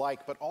is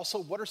like, but also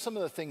what are some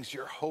of the things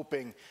you're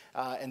hoping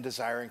and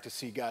desiring to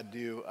see God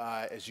do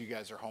as you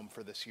guys are home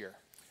for this year?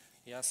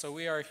 Yeah, so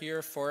we are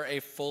here for a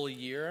full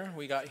year.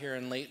 We got here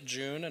in late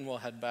June, and we'll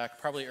head back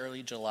probably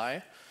early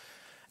July.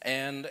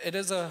 And it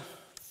is a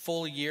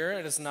full year.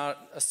 It is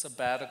not a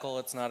sabbatical.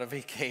 It's not a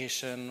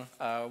vacation.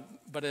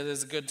 But it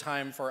is a good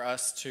time for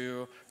us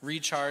to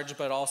recharge,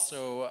 but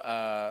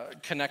also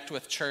connect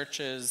with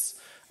churches,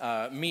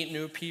 meet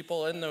new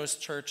people in those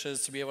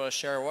churches, to be able to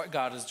share what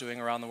God is doing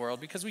around the world,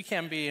 because we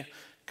can be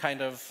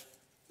kind of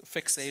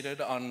fixated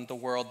on the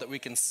world that we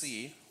can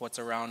see, what's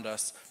around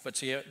us, but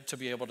to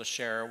be able to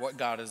share what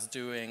God is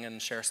doing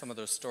and share some of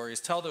those stories,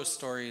 tell those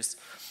stories,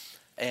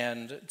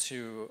 and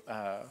to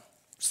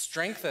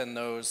strengthen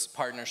those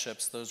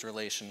partnerships, those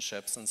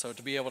relationships. And so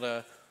to be able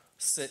to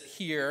sit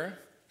here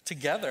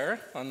together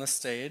on the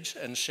stage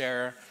and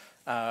share,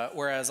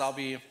 whereas I'll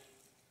be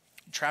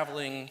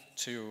traveling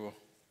to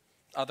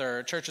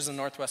other churches in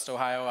Northwest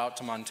Ohio, out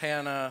to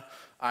Montana,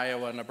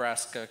 Iowa,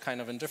 Nebraska,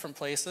 kind of in different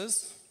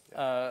places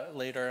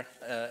later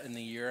in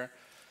the year.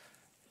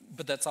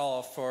 But that's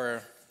all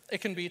for,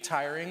 it can be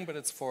tiring, but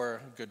it's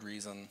for good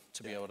reason,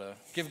 to be able to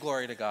give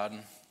glory to God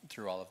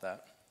through all of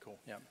that. Cool.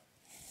 Yeah.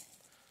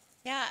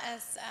 Yeah,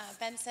 as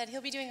Ben said,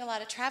 he'll be doing a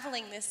lot of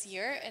traveling this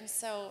year, and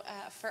so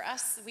for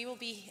us, we will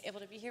be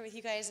able to be here with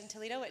you guys in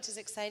Toledo, which is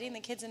exciting,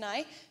 the kids and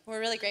I. We're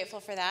really grateful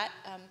for that.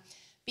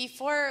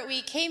 Before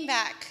we came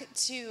back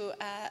to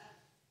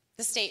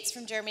the States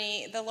from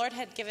Germany, the Lord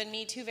had given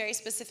me 2 very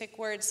specific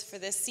words for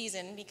this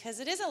season, because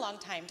it is a long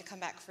time to come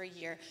back for a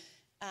year.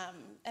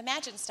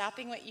 Imagine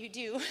stopping what you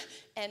do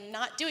and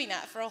not doing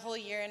that for a whole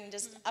year and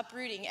just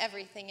uprooting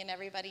everything and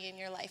everybody in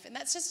your life. And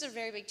that's just a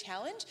very big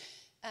challenge,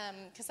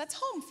 because that's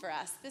home for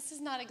us. This is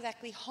not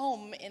exactly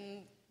home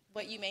in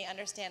what you may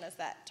understand as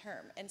that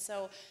term. And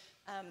so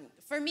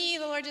for me,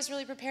 the Lord just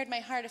really prepared my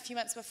heart a few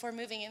months before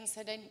moving in,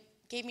 and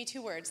gave me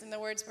 2 words, and the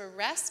words were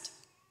rest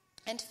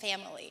and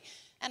family.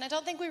 And I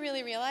don't think we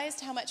really realized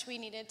how much we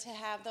needed to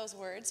have those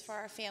words for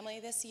our family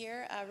this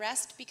year.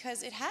 Rest,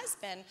 because it has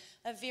been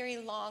a very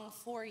long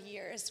 4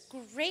 years,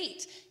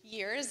 great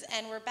years,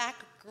 and we're back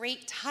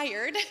great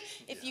tired,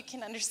 if you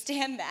can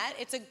understand that.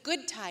 It's a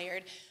good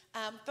tired,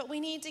 but we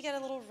need to get a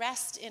little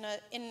rest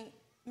in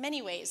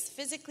many ways,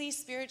 physically,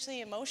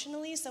 spiritually,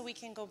 emotionally, so we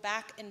can go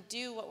back and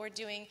do what we're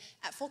doing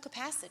at full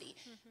capacity.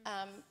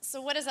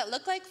 So what does that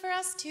look like for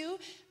us too?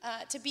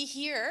 To be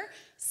here,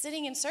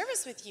 sitting in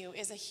service with you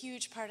is a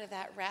huge part of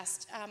that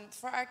rest.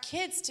 For our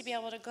kids to be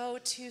able to go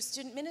to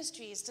student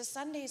ministries, to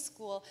Sunday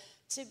school,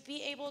 to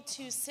be able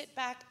to sit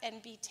back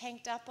and be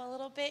tanked up a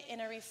little bit in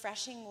a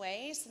refreshing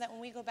way so that when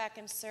we go back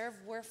and serve,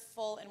 we're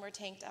full and we're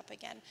tanked up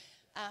again.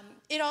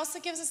 It also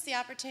gives us the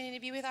opportunity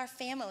to be with our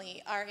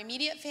family, our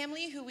immediate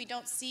family, who we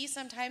don't see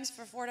sometimes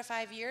for 4 to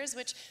 5 years,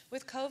 which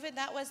with COVID,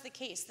 that was the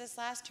case. This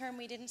last term,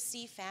 we didn't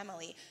see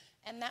family,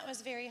 and that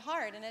was very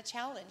hard and a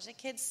challenge. The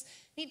kids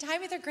need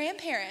time with their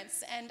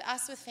grandparents and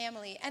us with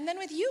family. And then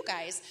with you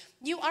guys,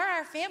 you are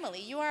our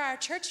family. You are our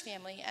church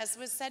family. As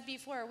was said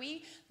before,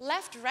 we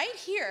left right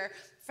here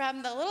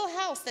from the little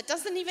house that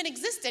doesn't even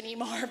exist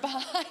anymore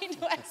behind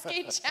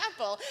Westgate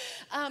Chapel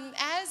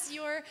as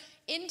your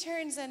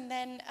interns and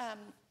then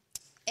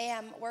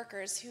AM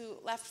workers who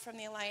left from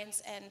the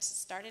Alliance and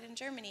started in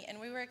Germany. And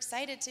we were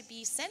excited to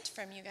be sent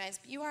from you guys.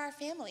 You are our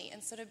family.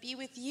 And so to be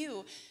with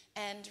you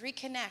and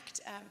reconnect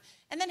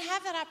and then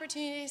have that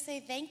opportunity to say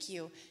thank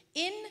you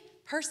in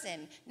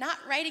person, not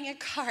writing a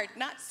card,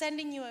 not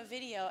sending you a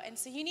video. And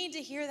so you need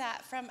to hear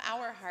that from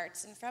our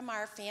hearts and from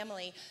our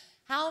family,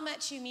 how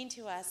much you mean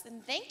to us.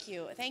 And thank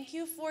you. Thank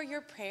you for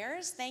your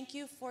prayers. Thank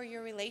you for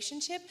your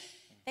relationship.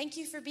 Thank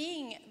you for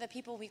being the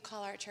people we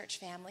call our church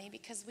family,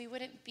 because we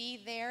wouldn't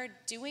be there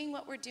doing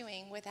what we're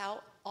doing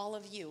without all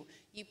of you.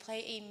 You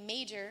play a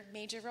major,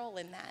 major role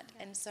in that.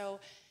 And so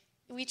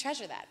we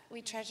treasure that.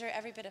 We treasure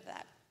every bit of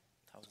that.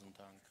 Tausend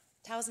Dank.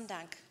 Tausend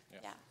Dank.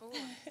 Yeah. Ooh.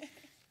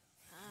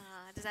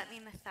 Does that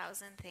mean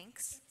 1,000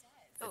 thanks?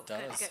 It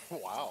does.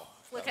 Good. Wow.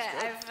 Look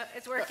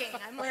it's working.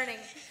 I'm learning.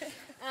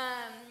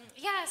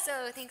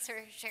 So thanks for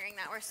sharing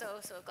that. We're so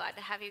glad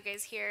to have you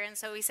guys here. And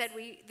so we said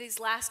these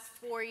last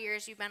 4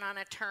 years you've been on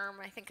a term,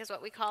 I think is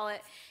what we call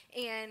it.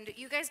 And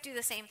you guys do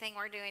the same thing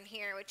we're doing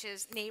here, which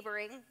is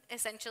neighboring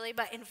essentially,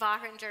 but in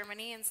Wahren,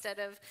 Germany instead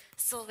of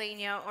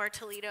Sylvania or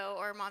Toledo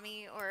or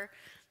Maumee or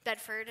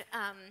Bedford.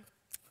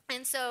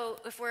 And so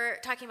if we're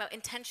talking about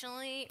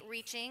intentionally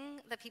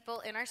reaching the people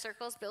in our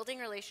circles, building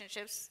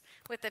relationships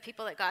with the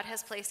people that God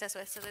has placed us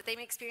with so that they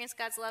may experience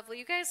God's love, will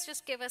you guys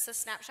just give us a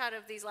snapshot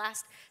of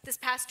this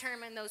past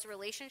term and those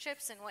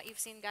relationships and what you've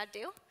seen God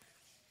do?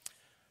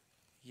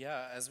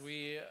 Yeah, as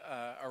we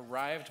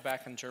arrived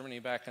back in Germany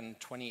back in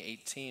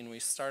 2018, we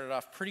started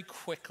off pretty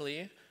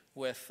quickly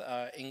with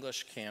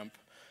English Camp,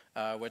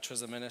 which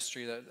was a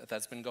ministry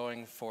that's been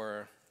going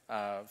for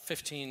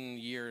 15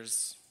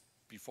 years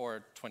before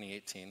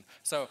 2018.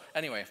 So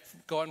anyway,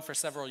 going for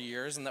several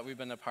years and that we've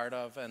been a part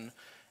of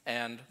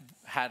and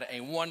had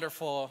a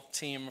wonderful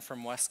team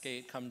from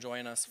Westgate come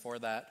join us for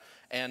that.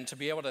 And to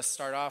be able to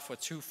start off with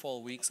 2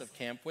 full weeks of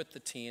camp with the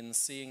teens,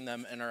 seeing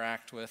them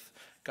interact with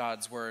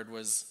God's word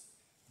was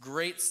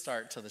great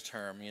start to the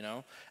term, you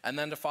know. And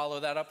then to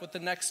follow that up with the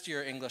next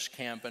year English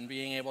Camp and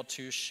being able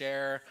to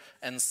share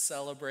and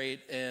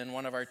celebrate in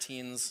one of our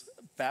teens'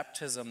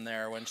 baptism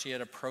there when she had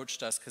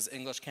approached us because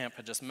English Camp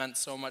had just meant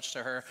so much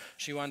to her.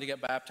 She wanted to get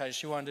baptized.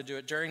 She wanted to do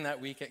it during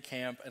that week at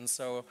camp. And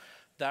so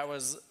that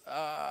was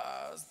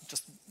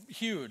just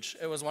huge.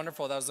 It was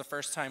wonderful. That was the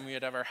first time we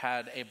had ever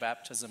had a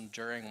baptism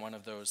during one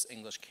of those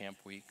English Camp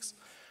weeks.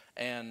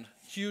 And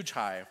huge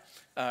high.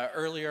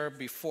 Earlier,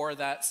 before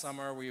that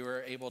summer, we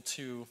were able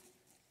to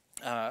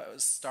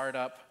start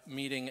up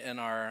meeting in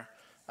our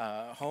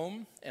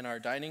home, in our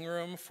dining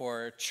room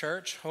for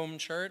church, home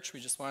church. We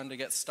just wanted to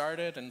get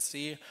started and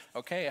see,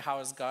 okay, how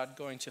is God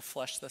going to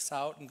flesh this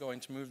out and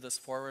going to move this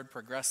forward,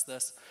 progress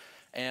this?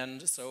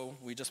 And so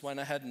we just went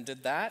ahead and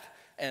did that,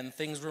 and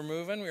things were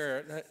moving. We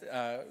were,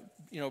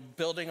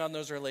 building on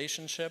those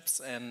relationships,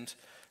 and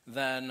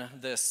then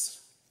this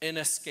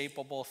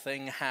inescapable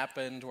thing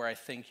happened where I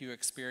think you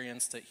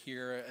experienced it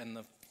here in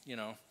the,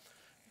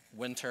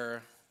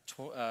 winter,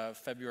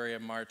 February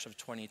and March of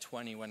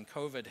 2020 when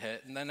COVID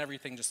hit. And then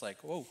everything just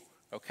like, whoa,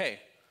 okay.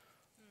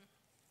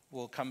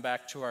 We'll come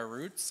back to our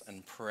roots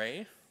and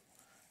pray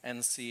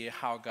and see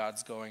how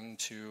God's going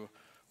to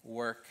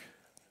work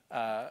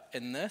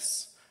in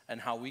this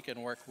and how we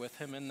can work with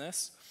him in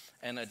this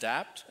and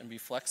adapt and be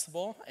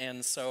flexible.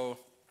 And so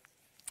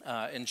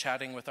in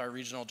chatting with our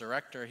regional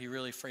director, he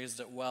really phrased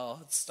it well.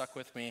 It stuck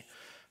with me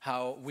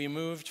how we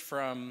moved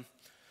from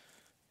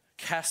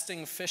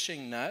casting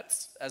fishing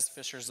nets as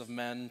fishers of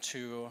men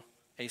to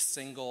a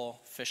single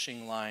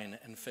fishing line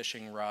and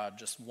fishing rod,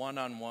 just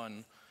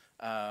one-on-one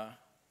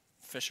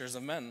fishers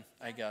of men,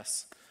 I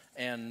guess.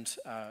 And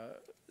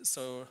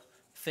so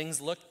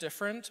things looked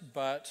different,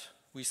 but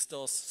we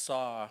still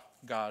saw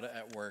God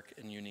at work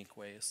in unique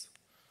ways.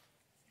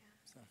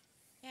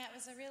 Yeah, it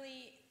was a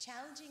really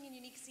challenging and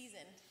unique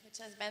season, which,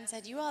 as Ben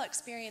said, you all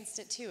experienced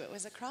it too. It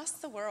was across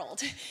the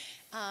world.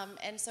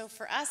 And so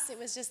for us, it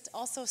was just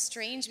also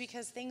strange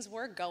because things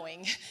were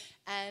going,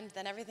 and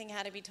then everything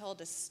had to be told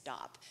to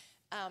stop.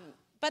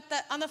 But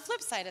on the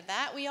flip side of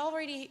that,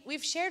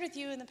 we've shared with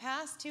you in the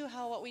past too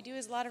how what we do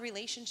is a lot of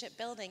relationship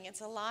building.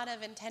 It's a lot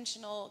of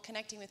intentional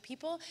connecting with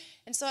people.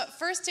 And so at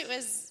first it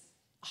was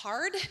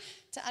hard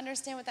to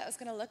understand what that was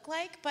going to look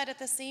like. But at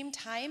the same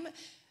time,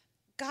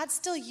 God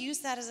still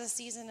used that as a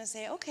season to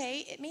say, okay,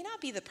 it may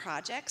not be the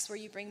projects where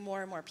you bring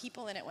more and more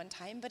people in at one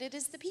time, but it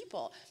is the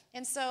people.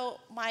 And so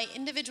my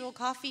individual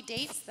coffee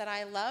dates that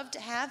I loved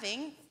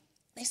having,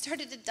 they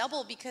started to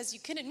double because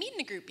you couldn't meet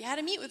in a group. You had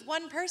to meet with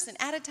one person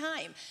at a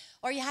time,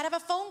 or you had to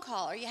have a phone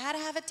call, or you had to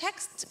have a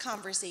text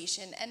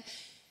conversation. And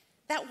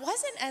that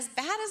wasn't as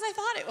bad as I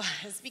thought it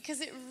was, because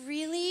it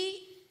really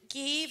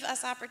gave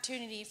us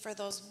opportunity for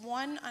those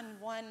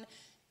one-on-one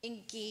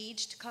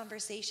engaged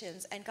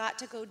conversations and got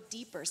to go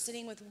deeper,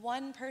 sitting with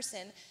one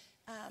person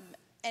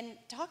and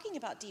talking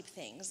about deep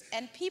things.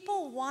 And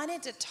people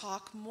wanted to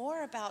talk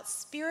more about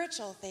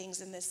spiritual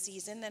things in this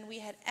season than we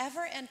had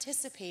ever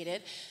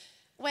anticipated.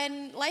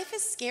 When life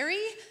is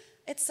scary,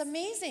 it's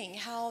amazing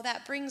how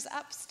that brings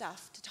up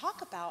stuff to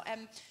talk about.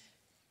 And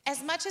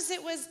as much as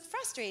it was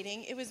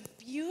frustrating, it was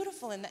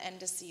beautiful in the end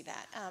to see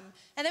that.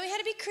 And then we had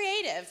to be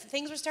creative.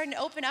 Things were starting to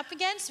open up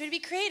again, so we had to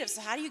be creative. So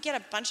how do you get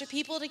a bunch of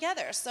people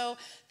together? So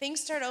things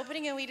started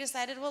opening, and we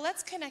decided, well,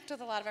 let's connect with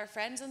a lot of our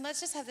friends, and let's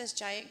just have this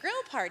giant grill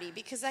party,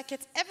 because that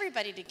gets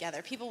everybody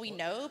together. People we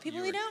know,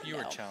 people we don't know. You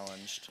were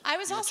challenged. I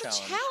was also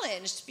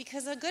challenged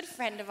because a good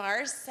friend of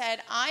ours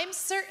said, I'm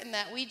certain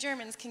that we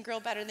Germans can grill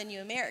better than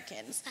you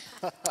Americans,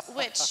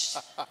 which...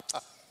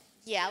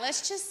 yeah,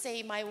 let's just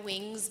say my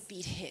wings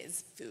beat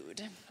his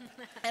food.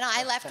 And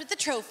I left with the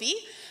trophy,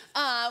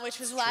 which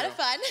was a lot of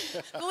fun.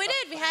 But we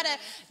did. We had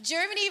a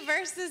Germany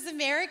versus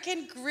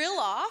American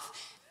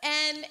grill-off.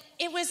 And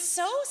it was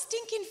so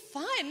stinking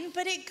fun,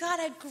 but it got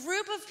a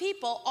group of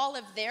people, all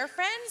of their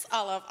friends,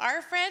 all of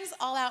our friends,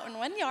 all out in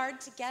one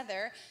yard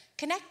together,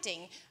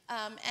 connecting.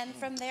 And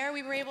from there,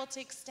 we were able to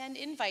extend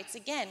invites.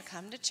 Again,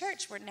 come to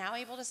church. We're now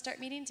able to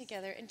start meeting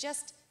together and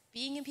just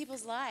being in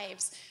people's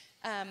lives.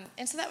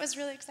 And so that was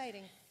really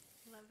exciting.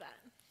 Love that.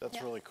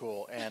 That's really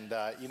cool. And,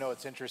 you know,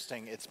 it's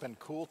interesting. It's been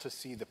cool to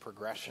see the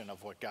progression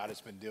of what God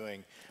has been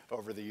doing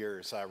over the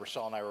years.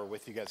 Rochelle and I were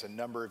with you guys a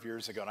number of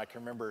years ago, and I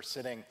can remember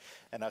sitting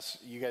and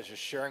you guys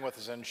just sharing with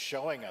us and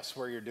showing us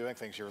where you're doing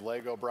things, your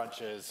Lego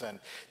brunches, and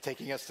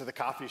taking us to the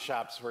coffee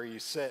shops where you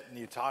sit and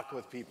you talk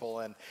with people.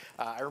 And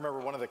I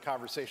remember one of the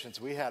conversations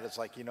we had is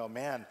like, you know,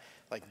 man,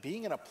 like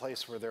being in a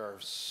place where there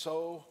are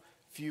so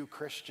few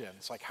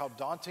Christians, like how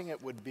daunting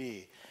it would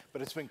be.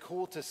 But it's been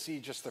cool to see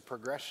just the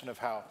progression of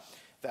how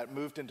that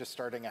moved into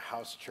starting a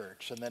house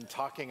church, and then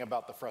talking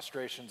about the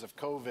frustrations of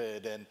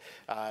COVID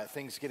and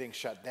things getting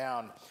shut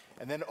down,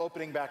 and then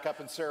opening back up.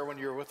 And Sarah, when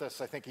you were with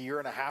us, I think a year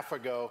and a half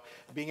ago,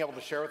 being able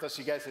to share with us,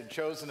 you guys had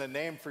chosen a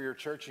name for your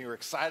church, and you were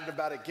excited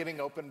about it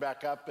getting open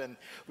back up. And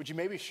would you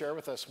maybe share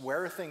with us,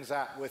 where are things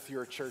at with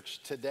your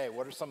church today?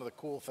 What are some of the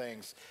cool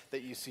things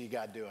that you see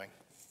God doing?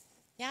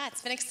 Yeah,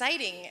 it's been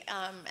exciting.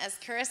 As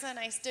Carissa and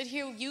I stood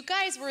here, you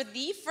guys were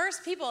the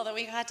first people that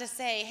we got to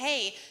say,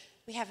 hey,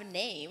 we have a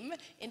name,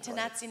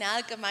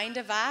 International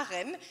Gemeinde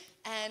Waren,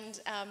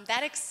 and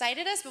that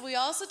excited us, but we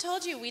also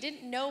told you we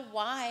didn't know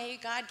why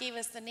God gave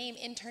us the name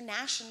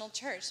International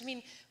Church. I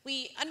mean,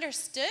 we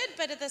understood,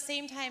 but at the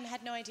same time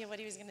had no idea what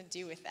he was going to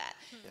do with that.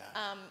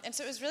 Yeah. And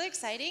so it was really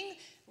exciting.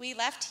 We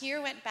left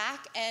here, went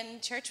back,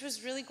 and church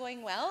was really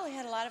going well. We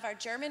had a lot of our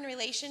German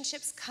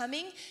relationships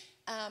coming.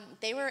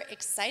 They were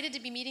excited to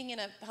be meeting in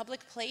a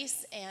public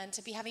place and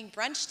to be having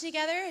brunch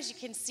together. As you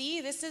can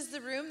see, this is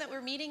the room that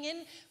we're meeting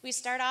in. We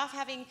start off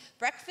having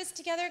breakfast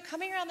together,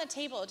 coming around the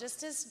table,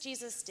 just as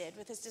Jesus did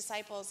with his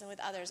disciples and with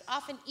others,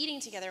 often eating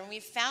together. And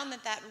we found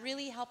that that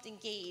really helped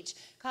engage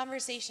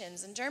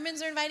conversations. And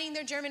Germans are inviting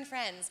their German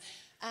friends.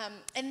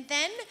 And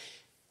then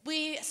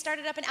we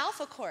started up an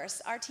Alpha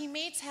course. Our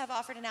teammates have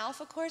offered an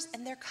Alpha course,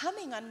 and they're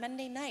coming on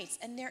Monday nights,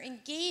 and they're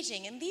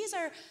engaging. And these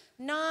are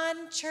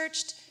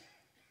non-churched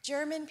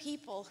German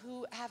people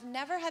who have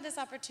never had this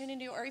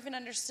opportunity or even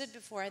understood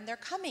before, and they're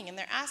coming and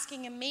they're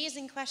asking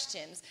amazing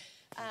questions.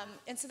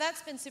 And so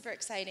that's been super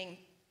exciting.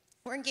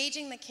 We're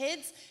engaging the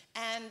kids,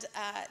 and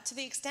to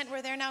the extent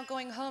where they're now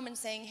going home and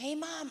saying, hey,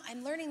 Mom,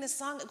 I'm learning this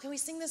song. Can we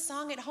sing this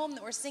song at home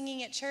that we're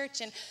singing at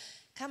church? And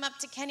come up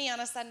to Kenny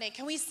on a Sunday.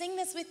 Can we sing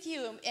this with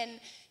you? And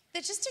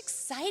they're just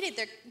excited.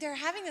 They're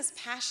having this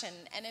passion,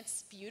 and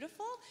it's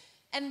beautiful.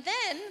 And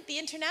then the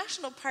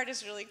international part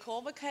is really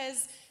cool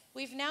because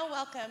we've now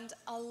welcomed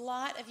a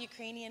lot of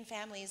Ukrainian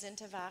families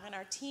into Waren.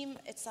 Our team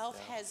itself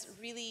has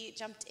really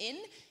jumped in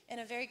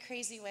a very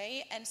crazy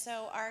way. And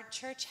so our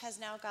church has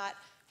now got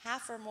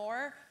half or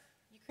more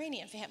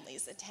Ukrainian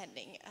families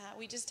attending.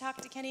 We just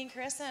talked to Kenny and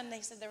Carissa, and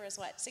they said there was,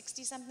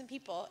 60-something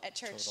people at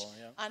church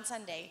on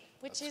Sunday,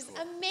 which is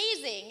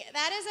amazing.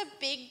 That is a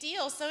big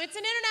deal. So it's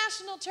an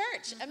international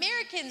church.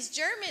 Americans,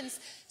 Germans,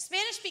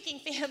 Spanish-speaking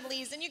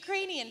families, and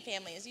Ukrainian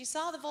families. You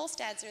saw the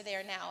Volstads are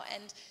there now,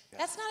 and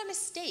that's not a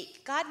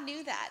mistake. God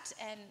knew that,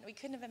 and we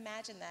couldn't have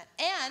imagined that.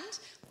 And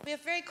we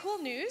have very cool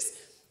news.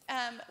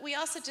 We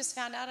also just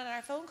found out on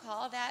our phone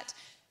call that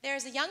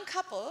there's a young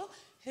couple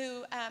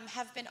who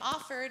have been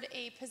offered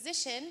a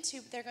position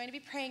they're going to be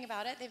praying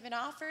about it. They've been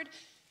offered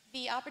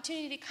the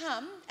opportunity to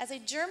come as a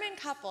German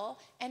couple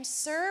and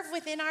serve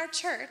within our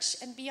church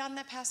and be on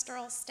the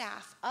pastoral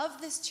staff of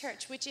this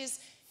church, which is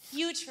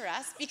huge for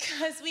us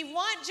because we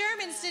want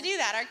Germans to do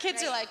that. Our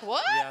kids are like,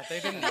 what? Yeah, they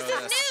didn't know this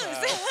is news.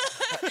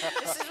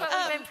 This is what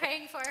we've been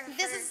praying for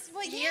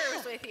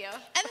years with you.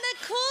 And the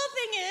cool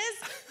thing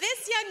is,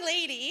 this young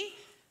lady,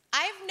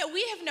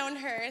 we have known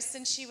her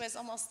since she was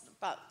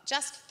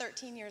just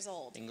 13 years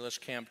old. English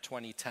Camp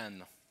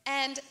 2010.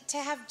 And to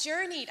have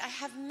journeyed, I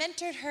have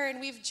mentored her,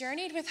 and we've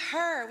journeyed with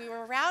her. We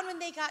were around when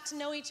they got to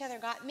know each other,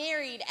 got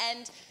married,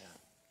 and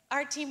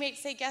our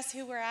teammates say, guess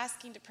who we're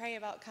asking to pray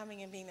about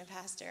coming and being the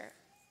pastor?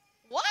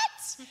 What?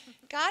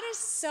 God is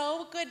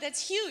so good.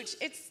 That's huge.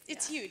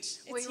 It's huge.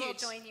 We will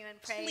join you in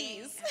praying.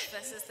 Please.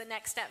 This is the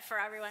next step for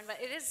everyone,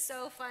 but it is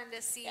so fun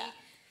to see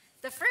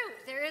the fruit.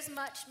 There is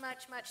much,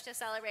 much, much to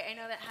celebrate. I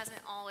know that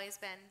hasn't always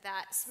been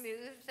that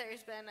smooth.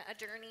 There's been a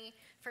journey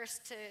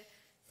first to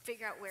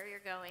figure out where you're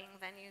going.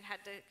 Then you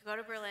had to go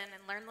to Berlin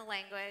and learn the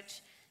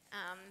language.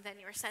 Then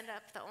you were sent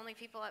up, the only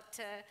people up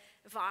to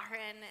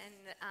Wahren.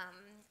 And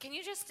can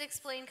you just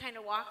explain, kind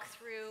of walk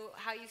through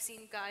how you've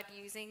seen God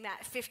using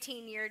that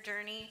 15-year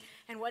journey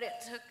and what it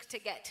took to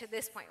get to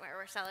this point where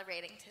we're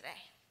celebrating today?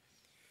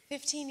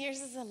 15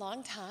 years is a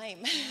long time.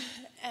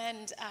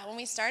 And when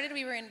we started,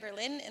 we were in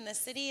Berlin in the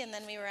city, and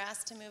then we were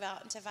asked to move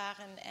out into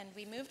Wahren, and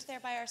we moved there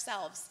by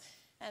ourselves.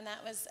 And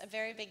that was a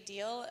very big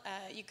deal.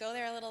 You go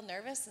there a little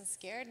nervous and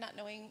scared, not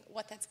knowing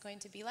what that's going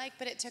to be like,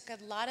 but it took a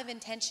lot of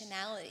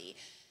intentionality.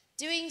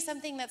 Doing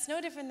something that's no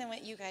different than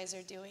what you guys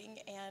are doing.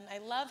 And I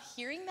love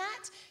hearing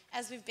that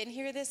as we've been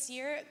here this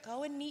year.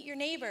 Go and meet your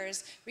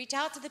neighbors. Reach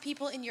out to the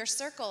people in your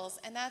circles.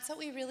 And that's what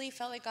we really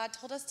felt like God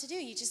told us to do.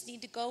 You just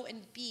need to go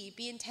and be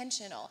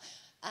intentional.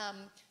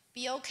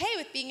 Be okay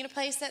with being in a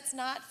place that's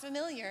not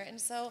familiar. And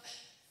so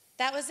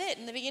that was it.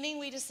 In the beginning,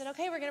 we just said,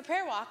 okay, we're going to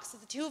prayer walk. So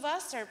the two of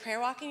us started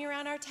prayer walking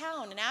around our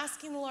town and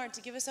asking the Lord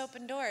to give us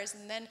open doors,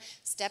 and then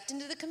stepped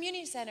into the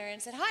community center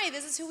and said, hi,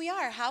 this is who we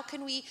are. How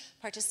can we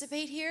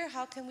participate here?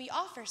 How can we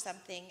offer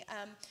something?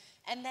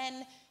 And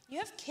then you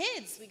have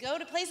kids. We go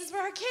to places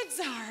where our kids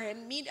are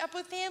and meet up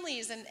with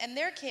families and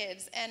their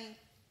kids, and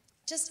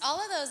just all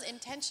of those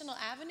intentional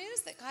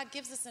avenues that God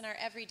gives us in our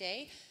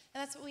everyday.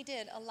 And that's what we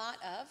did a lot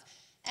of,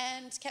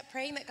 and kept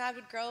praying that God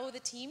would grow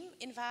the team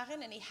in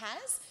Wahren, and he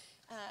has.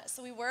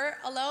 So we were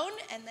alone,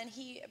 and then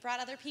he brought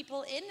other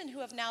people in and who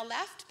have now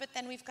left, but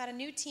then we've got a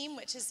new team,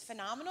 which is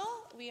phenomenal.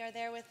 We are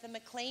there with the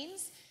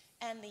McLeans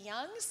and the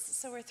Youngs,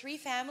 so we're 3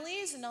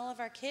 families and all of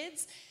our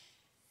kids,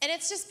 and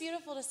it's just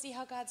beautiful to see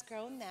how God's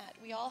grown that.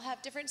 We all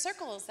have different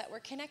circles that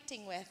we're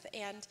connecting with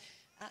and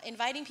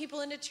inviting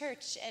people into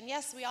church, and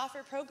yes, we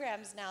offer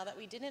programs now that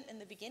we didn't in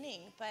the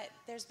beginning, but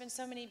there's been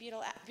so many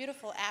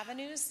beautiful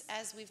avenues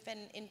as we've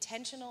been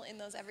intentional in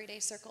those everyday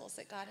circles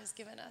that God has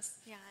given us.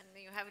 Yeah,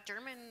 and you have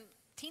German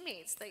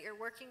teammates that you're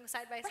working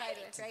side by side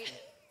with, right?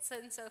 It's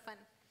been so fun.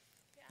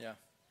 Yeah.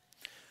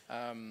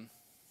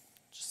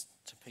 Just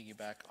to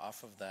piggyback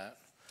off of that,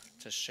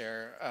 to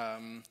share,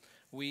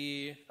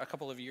 a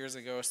couple of years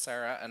ago,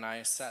 Sarah and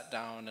I sat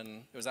down,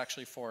 and it was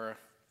actually for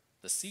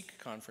the Seek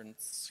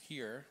conference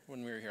here,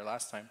 when we were here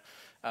last time,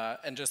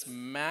 and just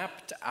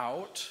mapped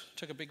out,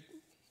 took a big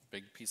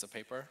piece of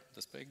paper,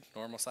 this big,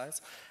 normal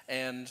size,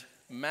 and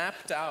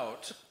mapped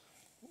out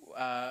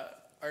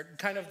our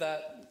kind of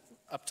that,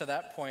 up to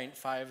that point,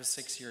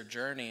 5-6 year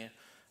journey,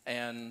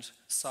 and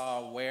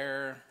saw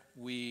where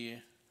we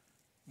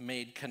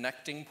made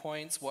connecting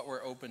points, what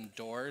were open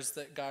doors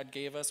that God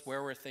gave us,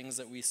 where were things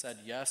that we said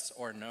yes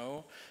or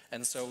no.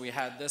 And so we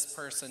had this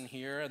person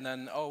here, and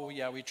then, oh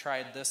yeah, we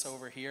tried this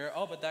over here.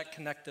 Oh, but that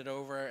connected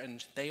over,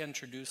 and they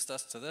introduced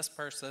us to this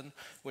person,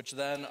 which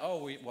then,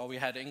 we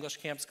had English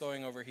camps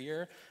going over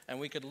here, and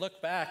we could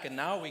look back, and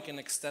now we can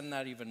extend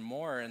that even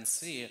more and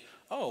see,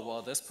 oh,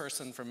 well, this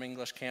person from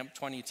English Camp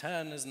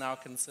 2010 is now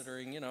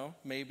considering,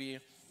 maybe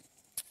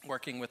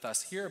working with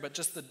us here. But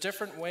just the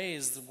different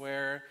ways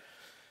where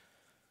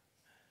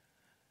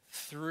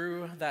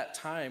through that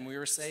time we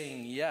were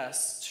saying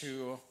yes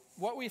to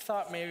what we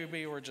thought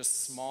maybe were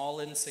just small,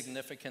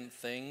 insignificant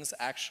things,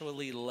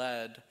 actually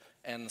led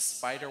and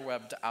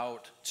spiderwebbed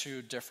out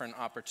to different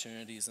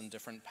opportunities and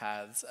different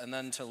paths. And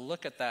then to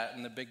look at that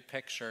in the big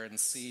picture and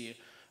see,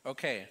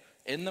 okay,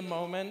 in the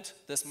moment,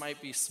 this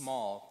might be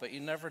small, but you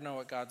never know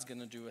what God's going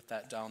to do with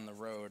that down the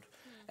road.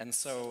 And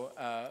so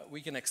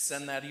we can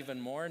extend that even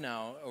more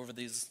now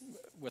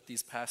with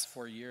these past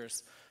 4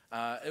 years.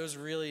 It was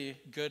really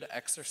good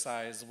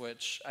exercise,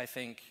 which I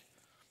think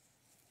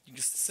you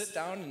just sit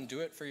down and do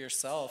it for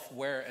yourself,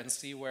 where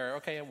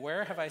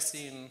have I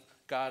seen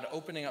God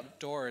opening up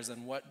doors,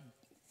 and what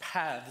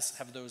paths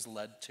have those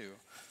led to?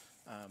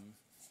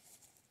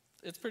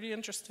 It's pretty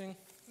interesting.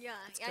 Yeah,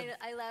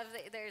 I love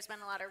that there's been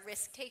a lot of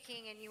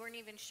risk-taking, and you weren't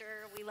even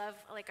sure. We love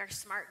our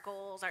SMART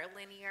goals, our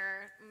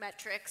linear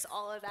metrics,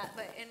 all of that.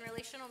 But in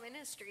relational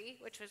ministry,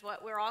 which is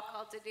what we're all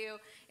called to do,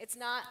 it's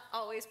not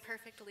always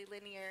perfectly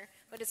linear.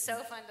 But it's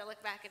so fun to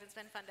look back, and it's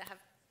been fun to have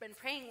been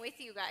praying with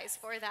you guys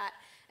for that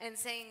and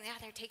saying, yeah,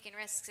 they're taking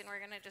risks, and we're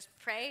going to just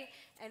pray.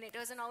 And it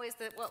wasn't always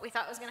what we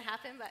thought was going to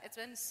happen, but it's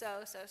been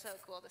so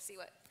cool to see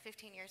what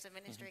 15 years of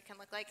ministry can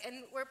look like.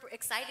 And we're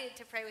excited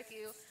to pray with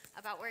you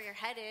about where you're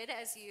headed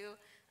as you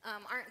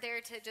aren't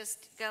there to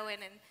just go in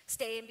and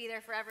stay and be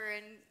there forever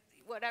and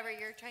whatever.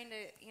 You're trying to,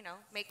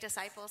 make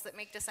disciples that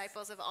make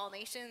disciples of all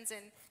nations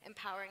and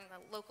empowering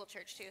the local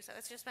church too. So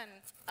it's just been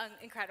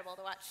incredible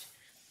to watch.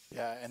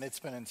 Yeah, and it's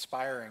been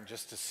inspiring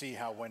just to see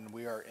how when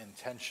we are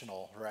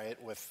intentional,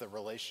 right, with the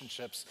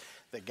relationships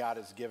that God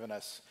has given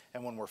us,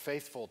 and when we're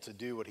faithful to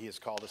do what he has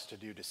called us to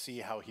do, to see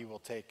how he will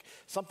take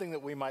something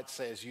that we might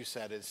say, as you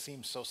said, it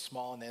seems so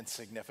small and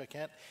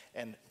insignificant,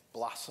 and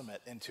blossom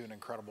it into an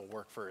incredible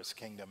work for his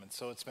kingdom. And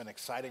so it's been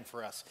exciting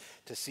for us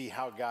to see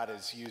how God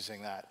is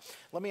using that.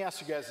 Let me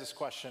ask you guys this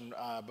question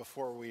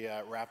before we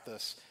wrap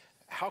this.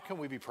 How can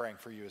we be praying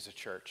for you as a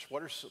church?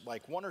 What are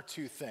like one or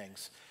two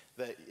things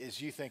that as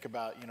you think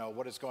about,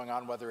 what is going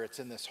on, whether it's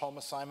in this home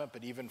assignment,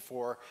 but even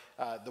for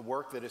the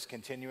work that is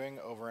continuing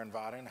over in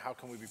Vaden, how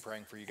can we be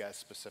praying for you guys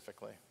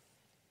specifically?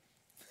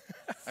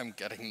 I'm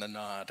getting the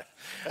nod.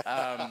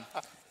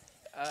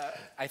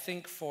 I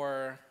think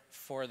for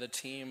the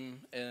team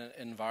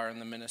in VAR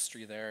and the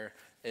ministry there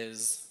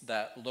is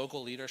that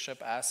local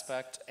leadership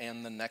aspect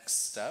and the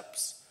next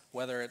steps,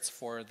 whether it's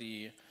for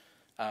the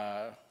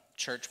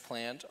church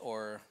plant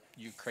or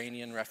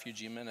Ukrainian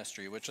refugee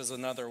ministry, which is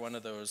another one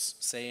of those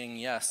saying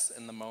yes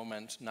in the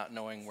moment, not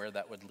knowing where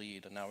that would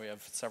lead. And now we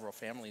have several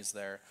families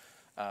there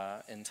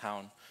in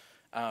town.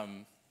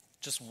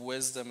 Just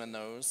wisdom in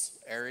those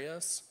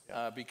areas,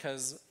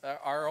 because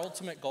our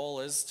ultimate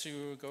goal is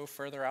to go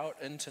further out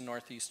into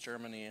Northeast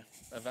Germany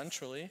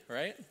eventually,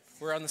 right?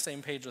 We're on the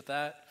same page with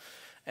that.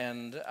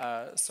 And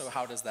so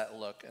how does that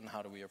look and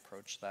how do we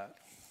approach that?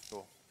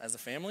 Cool. As a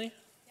family?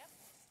 Yep.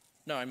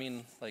 No, I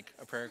mean like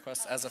a prayer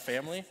request as a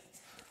family.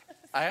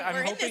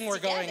 I'm hoping we're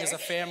going as a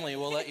family.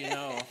 We'll let you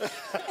know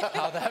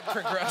how that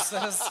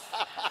progresses.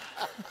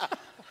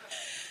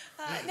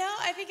 No,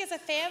 I think as a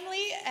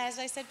family, as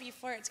I said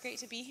before, it's great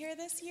to be here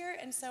this year.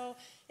 And so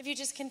if you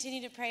just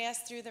continue to pray us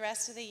through the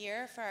rest of the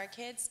year for our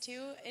kids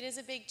too, it is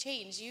a big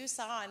change. You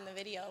saw in the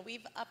video,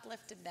 we've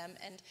uplifted them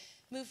and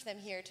moved them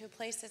here to a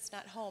place that's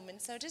not home.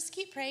 And so just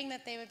keep praying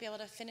that they would be able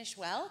to finish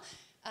well.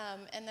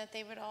 And that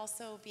they would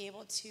also be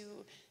able to,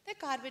 that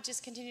God would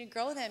just continue to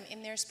grow them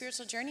in their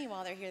spiritual journey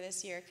while they're here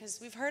this year. Because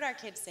we've heard our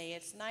kids say,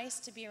 it's nice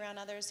to be around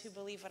others who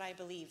believe what I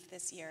believe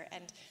this year.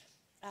 And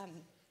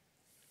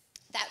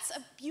that's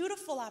a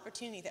beautiful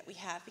opportunity that we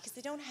have because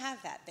they don't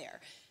have that there.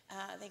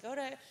 They go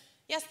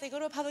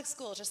to a public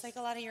school, just like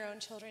a lot of your own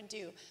children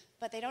do.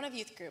 But they don't have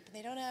youth group, and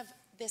they don't have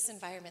this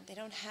environment. They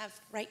don't have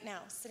right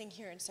now sitting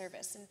here in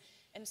service.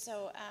 And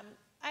so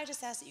I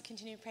just ask that you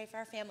continue to pray for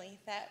our family,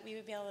 that we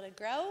would be able to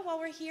grow while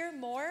we're here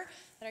more,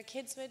 that our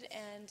kids would,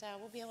 and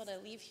we'll be able to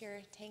leave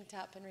here tanked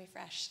up and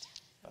refreshed.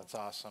 That's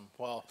awesome.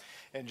 Well,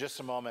 in just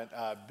a moment,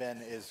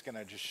 Ben is going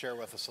to just share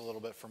with us a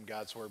little bit from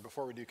God's Word.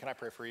 Before we do, can I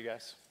pray for you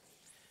guys?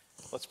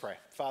 Let's pray.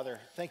 Father,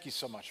 thank you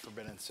so much for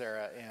Ben and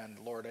Sarah. And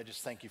Lord, I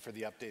just thank you for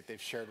the update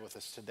they've shared with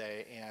us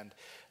today. And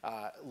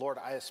Lord,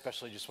 I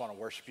especially just want to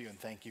worship you and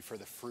thank you for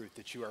the fruit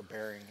that you are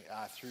bearing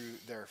through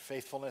their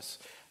faithfulness.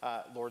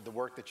 Lord, the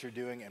work that you're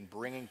doing and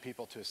bringing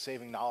people to a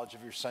saving knowledge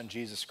of your Son,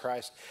 Jesus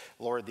Christ.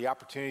 Lord, the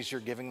opportunities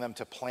you're giving them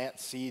to plant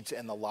seeds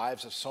in the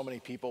lives of so many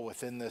people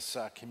within this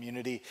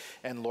community.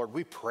 And Lord,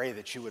 we pray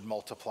that you would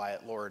multiply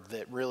it, Lord,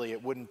 that really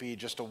it wouldn't be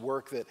just a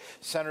work that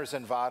centers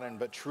in Vaden,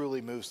 but truly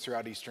moves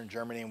throughout Eastern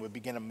Germany and would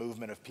begin a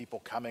movement of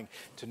people coming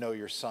to know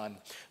your Son.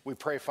 We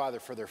pray, Father,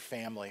 for their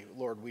family.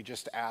 Lord, we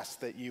just ask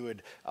that you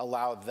would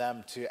allow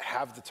them to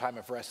have the time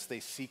of rest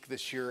they seek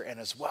this year. And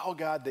as well,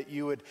 God, that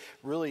you would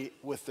really,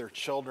 with their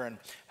children,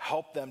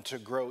 help them to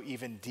grow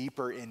even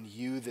deeper in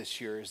you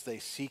this year as they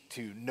seek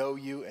to know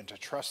you and to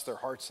trust their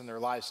hearts and their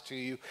lives to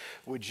you.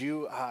 Would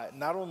you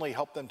not only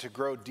help them to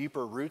grow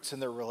deeper roots in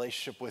their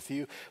relationship with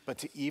you, but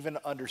to even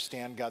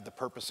understand, God, the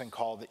purpose and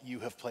call that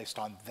you have placed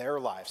on their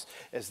lives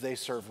as they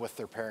serve with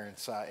their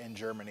parents in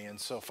Germany.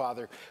 And so,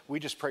 Father, we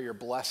just pray your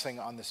blessing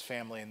on this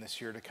family in this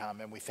year to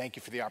come. And we thank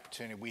you for the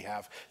opportunity we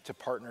have to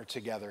partner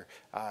together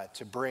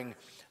to bring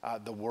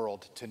the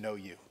world to know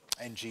you.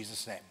 In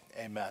Jesus' name,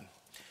 amen.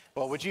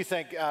 Well, would you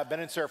thank Ben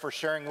and Sarah for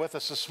sharing with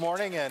us this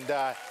morning? And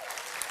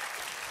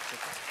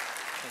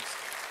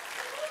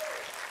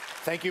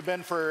thank you,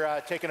 Ben,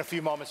 for taking a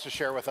few moments to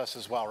share with us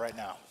as well right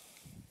now.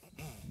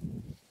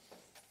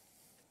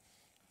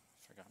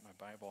 Forgot my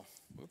Bible.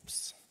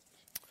 Oops.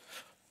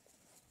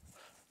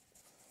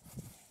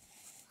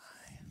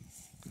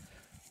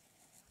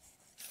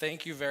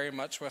 Thank you very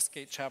much,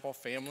 Westgate Chapel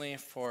family,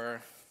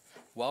 for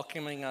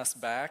welcoming us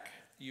back.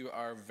 You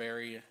are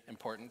very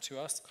important to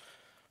us.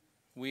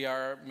 We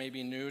are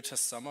maybe new to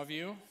some of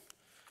you,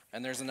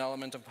 and there's an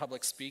element of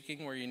public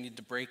speaking where you need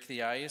to break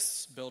the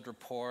ice, build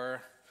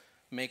rapport,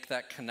 make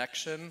that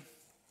connection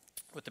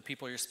with the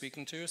people you're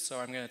speaking to. So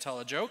I'm going to tell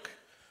a joke.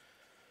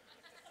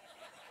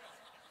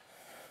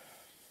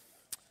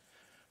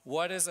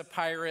 What is a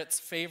pirate's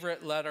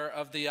favorite letter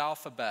of the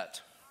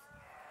alphabet?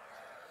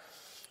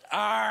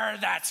 R,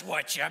 that's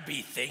what you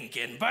be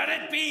thinking, but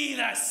it be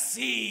the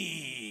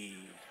C.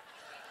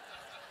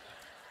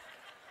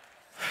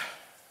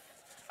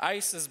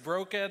 Ice is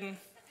broken,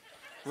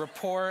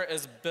 rapport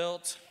is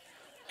built,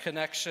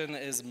 connection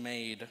is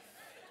made.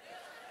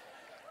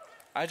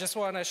 I just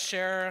want to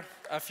share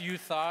a few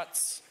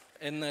thoughts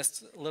in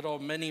this little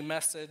mini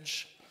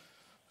message,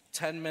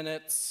 10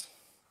 minutes,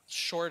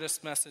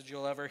 shortest message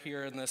you'll ever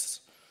hear in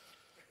this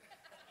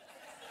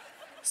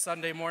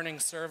Sunday morning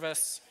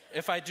service.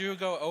 If I do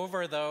go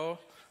over, though,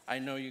 I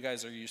know you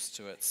guys are used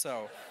to it,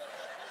 so.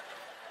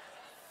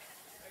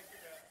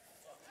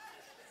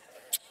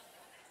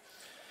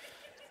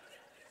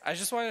 I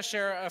just want to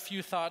share a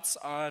few thoughts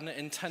on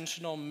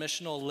intentional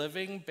missional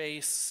living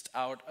based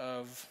out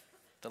of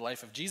the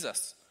life of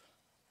Jesus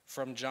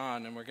from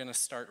John, and we're going to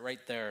start right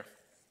there.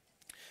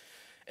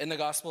 In the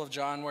Gospel of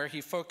John, where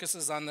he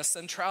focuses on the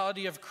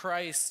centrality of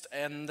Christ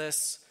and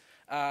this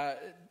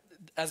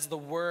as the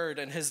Word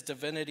and his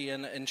divinity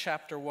in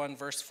chapter 1,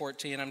 verse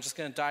 14. I'm just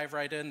going to dive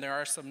right in. There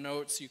are some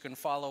notes. You can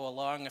follow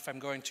along. If I'm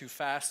going too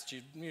fast,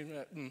 you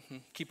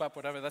keep up,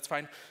 whatever. That's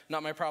fine.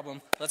 Not my problem.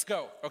 Let's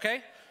go,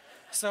 okay?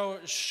 So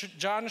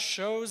John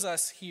shows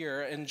us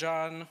here in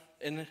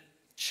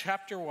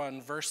chapter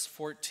 1, verse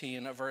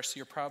 14, a verse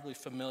you're probably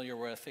familiar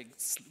with. It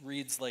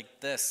reads like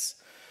this: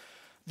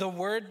 "The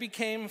Word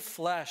became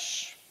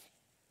flesh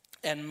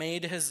and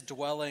made his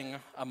dwelling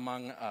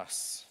among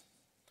us.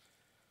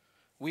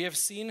 We have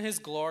seen his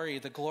glory,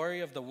 the glory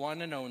of the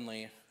one and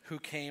only who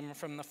came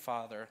from the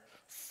Father,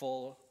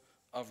 full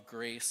of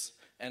grace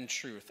and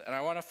truth." And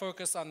I want to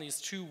focus on these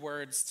two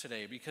words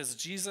today because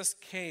Jesus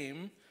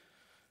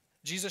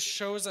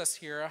shows us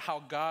here how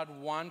God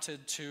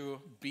wanted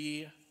to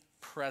be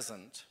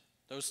present.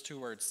 Those two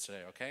words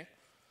today, okay?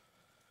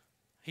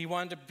 He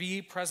wanted to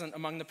be present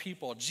among the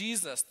people.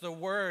 Jesus, the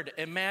Word,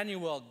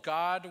 Emmanuel,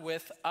 God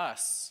with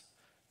us.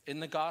 In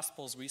the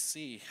Gospels, we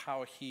see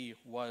how he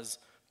was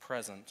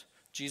present.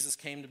 Jesus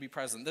came to be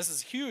present. This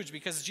is huge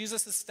because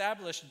Jesus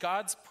established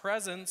God's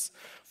presence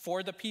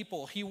for the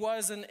people. He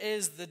was and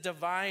is the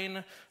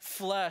divine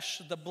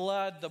flesh, the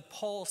blood, the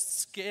pulse,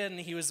 skin.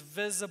 He was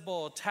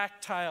visible,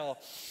 tactile,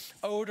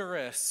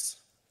 odorous.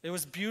 It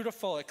was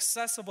beautiful,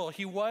 accessible.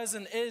 He was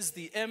and is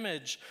the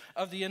image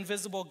of the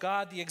invisible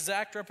God, the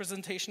exact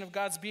representation of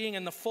God's being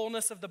in the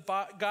fullness of the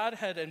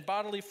Godhead in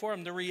bodily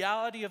form. The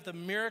reality of the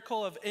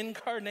miracle of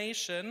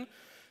incarnation,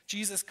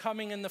 Jesus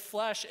coming in the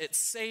flesh, it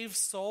saves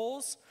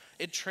souls.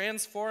 It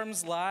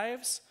transforms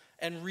lives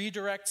and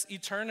redirects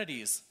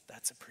eternities.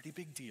 That's a pretty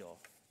big deal.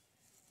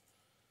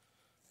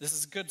 This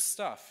is good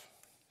stuff.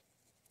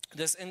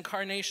 This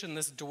incarnation,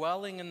 this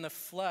dwelling in the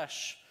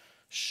flesh,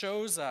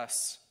 shows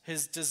us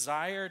his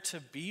desire to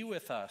be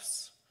with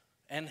us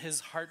and his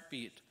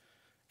heartbeat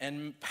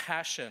and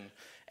passion.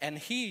 And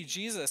he,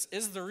 Jesus,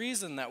 is the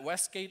reason that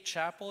Westgate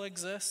Chapel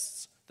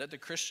exists, that the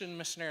Christian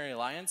Missionary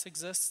Alliance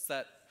exists,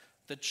 that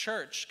the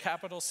church,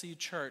 capital C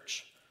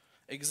church,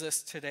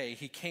 exists today.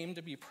 He came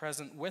to be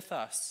present with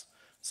us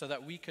so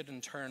that we could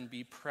in turn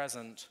be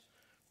present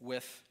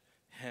with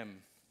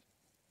him.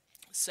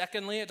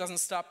 Secondly, it doesn't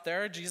stop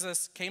there.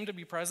 Jesus came to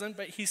be present,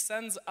 but he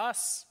sends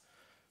us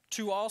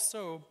to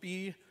also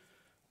be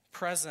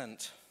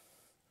present.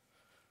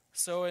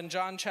 So in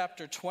John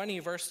chapter 20,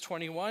 verse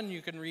 21,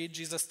 you can read,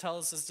 Jesus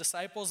tells his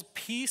disciples,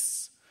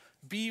 "Peace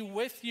be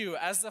with you.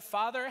 As the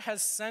Father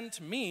has sent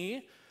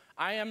me,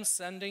 I am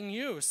sending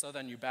you." So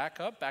then you back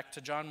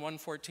to John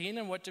 1:14,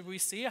 and what did we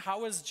see? How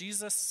was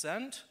Jesus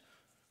sent?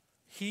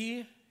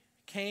 He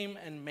came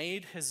and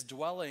made his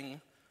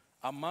dwelling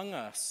among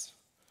us.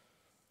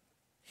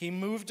 He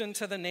moved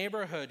into the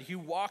neighborhood. He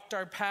walked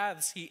our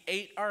paths. He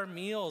ate our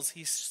meals.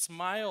 He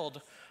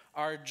smiled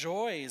our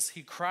joys.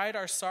 He cried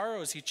our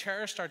sorrows. He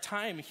cherished our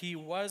time. He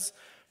was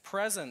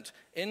present.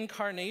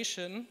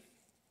 Incarnation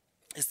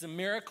is the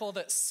miracle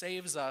that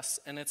saves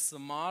us, and it's the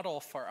model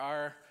for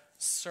our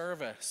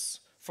service,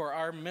 for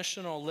our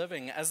missional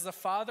living. As the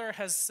Father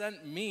has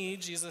sent me,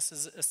 Jesus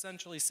is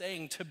essentially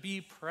saying, to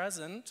be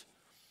present.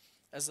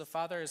 As the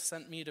Father has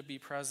sent me to be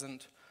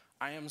present,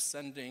 I am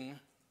sending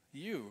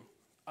you,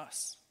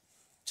 us,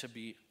 to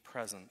be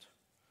present.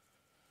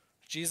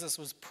 Jesus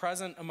was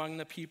present among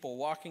the people,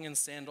 walking in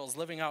sandals,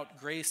 living out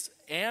grace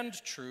and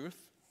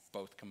truth,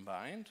 both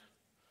combined.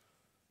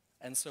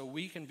 And so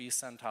we can be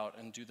sent out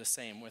and do the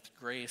same with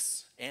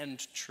grace and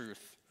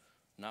truth,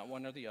 not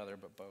one or the other,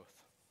 but both.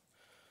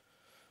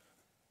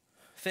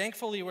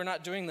 Thankfully, we're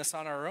not doing this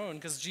on our own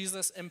because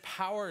Jesus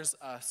empowers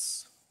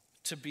us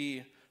to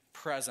be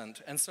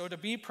present. And so to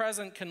be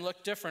present can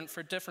look different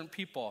for different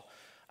people.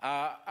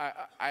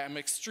 I am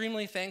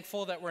extremely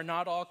thankful that we're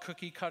not all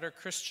cookie-cutter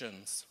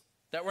Christians,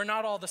 that we're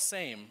not all the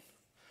same.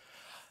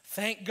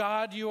 Thank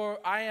God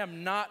I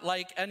am not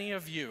like any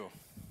of you.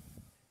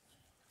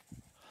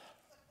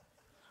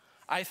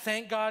 I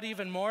thank God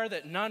even more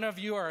that none of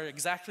you are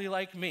exactly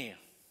like me.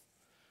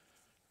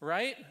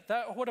 Right?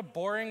 What a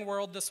boring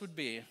world this would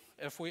be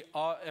if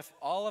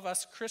all of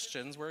us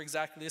Christians were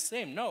exactly the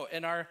same. No,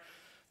 in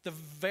the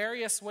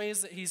various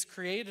ways that he's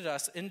created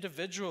us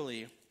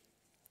individually,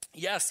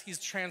 yes, he's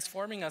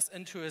transforming us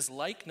into his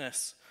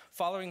likeness,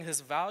 following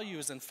his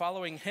values and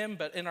following him,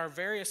 but in our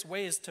various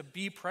ways to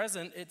be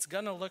present, it's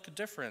going to look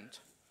different.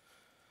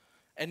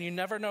 And you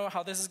never know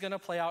how this is going to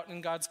play out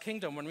in God's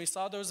kingdom. When we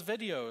saw those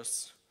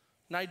videos,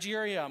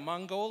 Nigeria,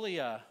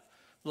 Mongolia,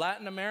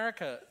 Latin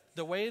America,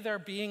 the way they're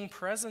being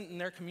present in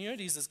their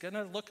communities is going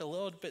to look a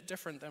little bit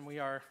different than we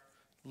are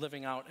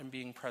living out and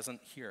being present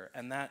here,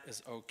 and that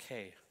is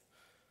okay.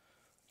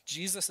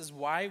 Jesus is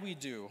why we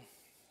do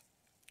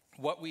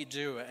what we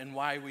do and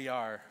why we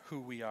are who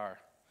we are.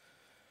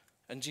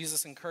 And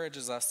Jesus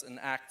encourages us in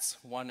Acts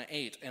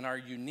 1:8, in our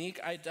unique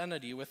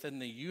identity within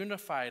the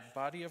unified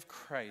body of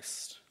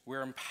Christ,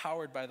 we're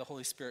empowered by the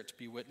Holy Spirit to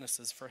be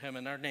witnesses for him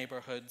in our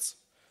neighborhoods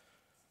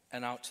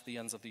and out to the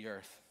ends of the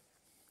earth.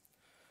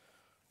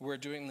 We're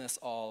doing this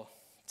all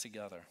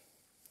together.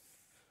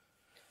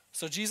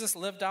 So Jesus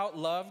lived out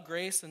love,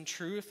 grace, and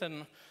truth,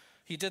 and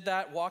he did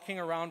that walking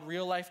around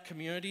real-life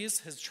communities.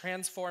 His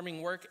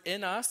transforming work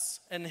in us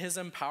and his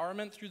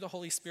empowerment through the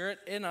Holy Spirit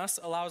in us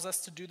allows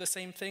us to do the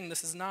same thing.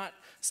 This is not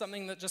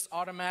something that just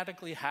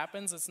automatically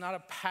happens. It's not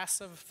a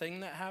passive thing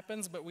that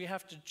happens, but we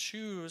have to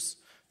choose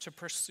to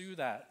pursue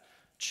that,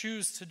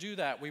 choose to do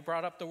that. We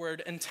brought up the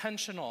word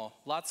intentional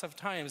lots of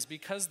times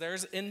because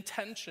there's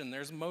intention,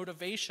 there's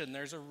motivation,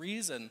 there's a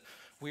reason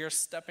we are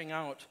stepping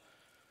out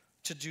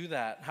to do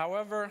that.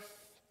 However,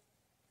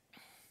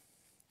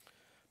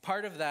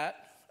 part of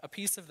that, a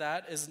piece of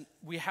that, is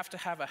we have to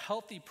have a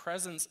healthy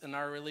presence in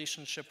our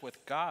relationship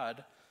with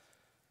God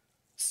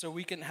so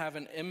we can have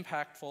an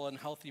impactful and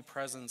healthy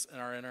presence in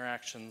our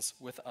interactions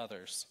with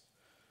others.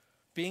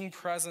 Being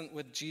present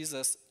with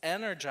Jesus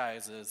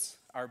energizes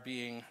our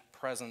being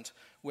present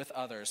with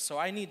others. So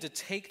I need to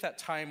take that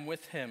time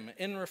with him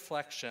in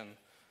reflection,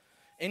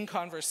 in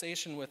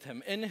conversation with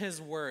him, in his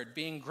word,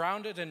 being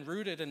grounded and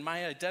rooted in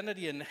my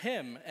identity in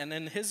him and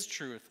in his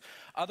truth.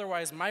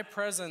 Otherwise, my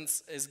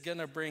presence is going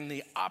to bring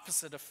the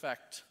opposite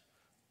effect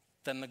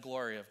than the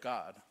glory of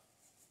God.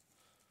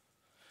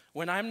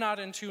 When I'm not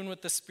in tune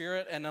with the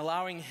Spirit and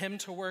allowing him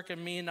to work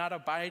in me, not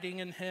abiding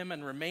in him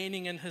and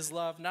remaining in his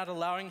love, not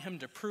allowing him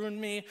to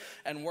prune me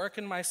and work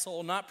in my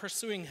soul, not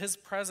pursuing his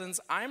presence,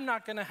 I'm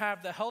not going to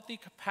have the healthy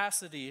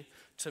capacity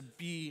to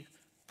be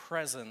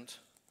present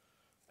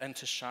and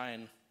to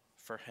shine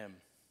for him.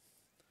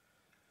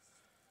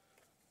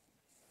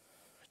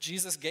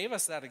 Jesus gave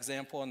us that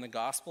example in the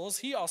Gospels.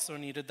 He also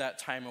needed that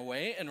time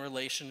away in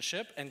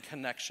relationship and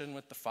connection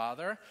with the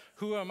Father.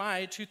 Who am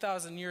I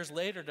 2,000 years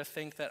later to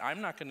think that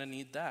I'm not going to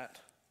need that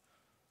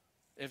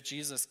if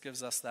Jesus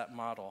gives us that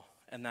model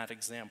and that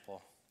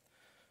example?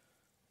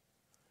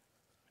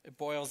 It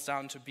boils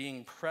down to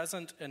being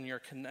present in your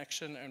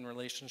connection and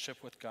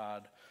relationship with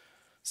God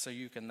so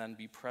you can then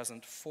be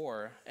present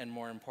for, and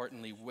more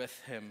importantly, with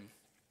him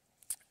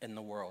in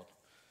the world.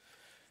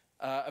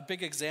 A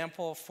big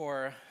example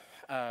for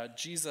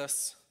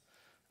Jesus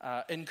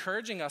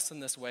encouraging us in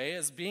this way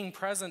is being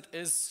present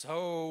is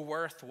so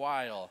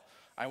worthwhile.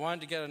 I wanted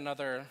to get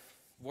another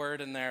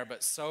word in there,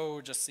 but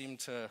so just seemed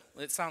to,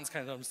 it sounds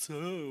kind of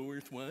so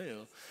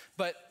worthwhile.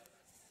 But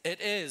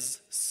it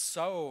is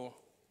so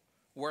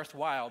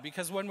worthwhile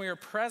because when we are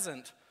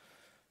present,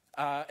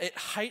 it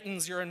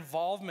heightens your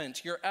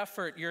involvement, your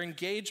effort, your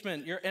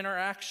engagement, your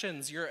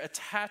interactions, your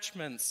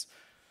attachments,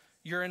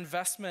 your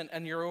investment,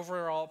 and your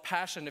overall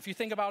passion. If you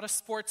think about a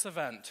sports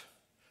event,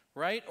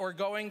 right? Or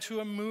going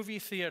to a movie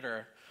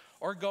theater,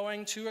 or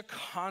going to a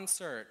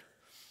concert.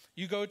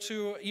 You go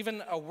to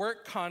even a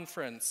work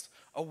conference,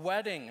 a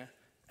wedding,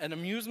 an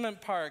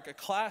amusement park, a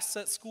class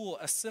at school,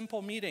 a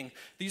simple meeting.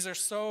 These are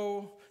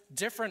so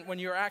different when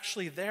you're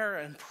actually there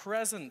and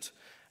present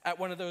at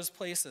one of those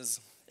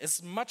places.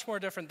 It's much more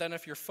different than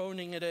if you're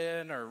phoning it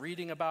in or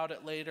reading about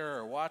it later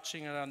or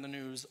watching it on the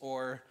news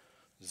or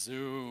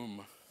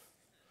Zoom.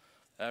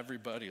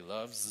 Everybody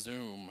loves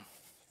Zoom.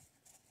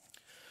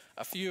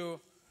 A few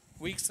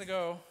weeks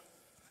ago,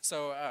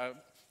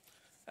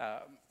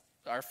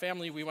 our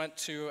family, we went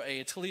to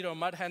a Toledo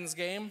Mud Hens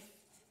game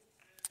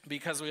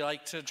because we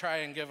like to try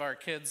and give our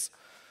kids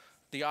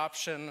the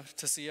option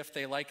to see if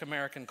they like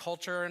American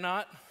culture or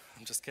not.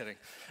 I'm just kidding.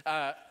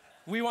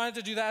 We wanted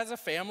to do that as a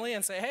family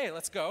and say, hey,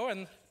 let's go.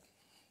 And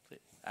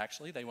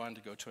actually, they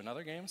wanted to go to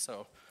another game,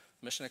 so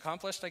mission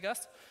accomplished, I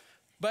guess.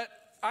 But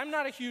I'm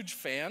not a huge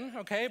fan,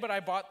 okay? But I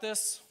bought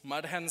this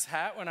Mud Hens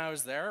hat when I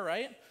was there,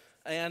 right?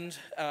 And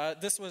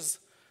this was...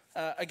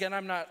 again,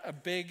 I'm not a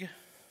big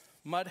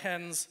Mud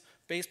Hens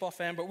baseball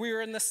fan, but we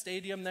were in the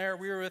stadium there.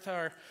 We were with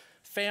our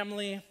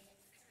family,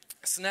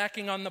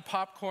 snacking on the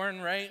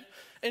popcorn, right?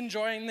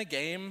 Enjoying the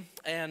game.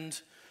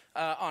 And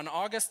on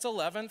August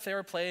 11th, they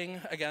were playing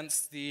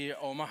against the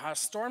Omaha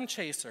Storm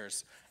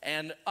Chasers.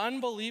 And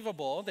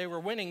unbelievable, they were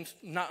winning.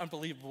 Not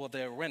unbelievable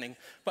they were winning,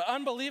 but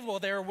unbelievable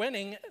they were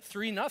winning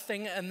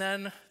 3-0. And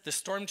then the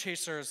Storm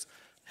Chasers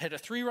hit a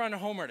 3-run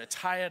homer to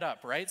tie it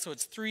up, right? So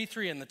it's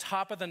 3-3 in the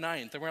top of the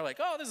ninth. And we're like,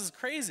 oh, this is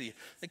crazy.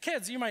 The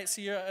kids, you might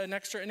see an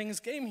extra innings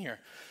game here.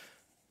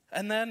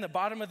 And then the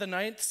bottom of the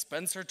ninth,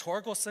 Spencer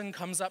Torkelson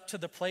comes up to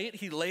the plate.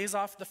 He lays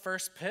off the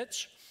first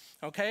pitch.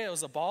 Okay, it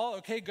was a ball.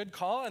 Okay, good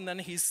call. And then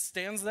he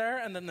stands there,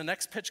 and then the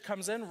next pitch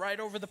comes in right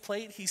over the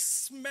plate. He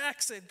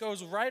smacks it,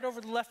 goes right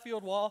over the left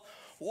field wall.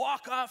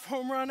 Walk-off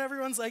home run.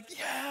 Everyone's like,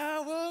 yeah,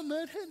 well,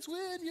 Mud Hens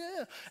win,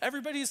 yeah.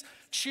 Everybody's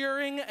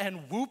cheering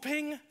and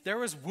whooping. There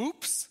was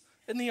whoops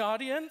in the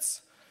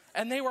audience.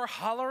 And they were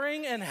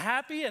hollering and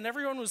happy, and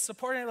everyone was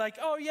supporting, like,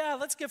 oh yeah,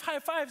 let's give high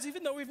fives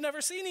even though we've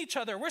never seen each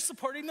other. We're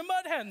supporting the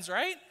Mud Hens,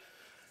 right?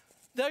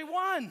 They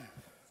won.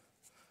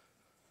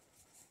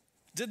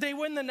 Did they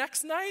win the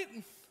next night?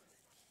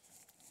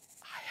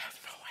 I have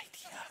no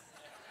idea.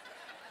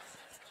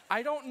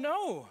 I don't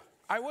know.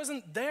 I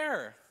wasn't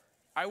there.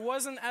 I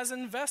wasn't as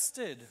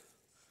invested.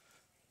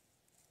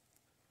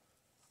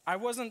 I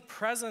wasn't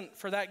present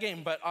for that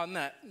game, but on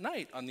that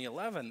night, on the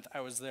 11th,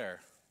 I was there.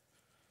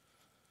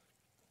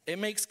 It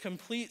makes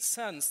complete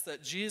sense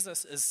that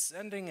Jesus is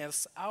sending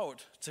us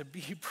out to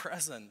be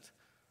present,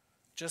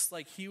 just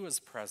like he was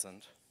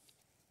present,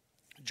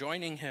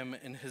 joining him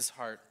in his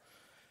heart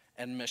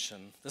and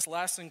mission. This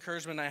last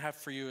encouragement I have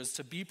for you is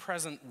to be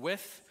present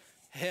with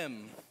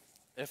him.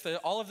 If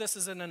all of this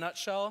is in a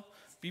nutshell,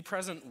 be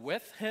present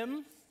with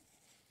him,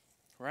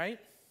 right?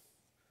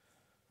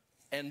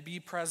 And be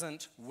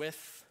present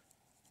with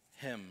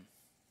him.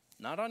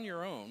 Not on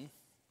your own,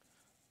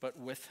 but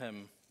with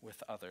him,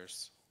 with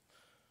others.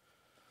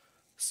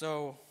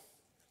 So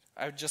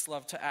I would just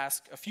love to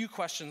ask a few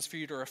questions for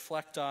you to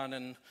reflect on,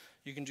 and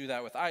you can do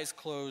that with eyes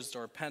closed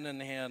or pen in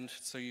hand,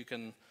 so you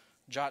can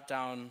jot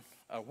down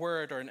a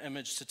word or an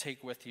image to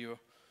take with you.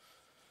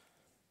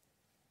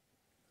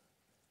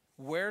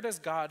 Where does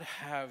God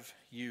have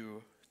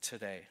you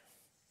today?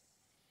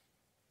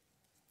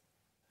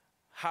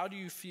 How do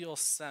you feel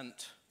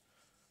sent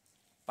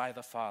by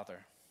the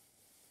Father?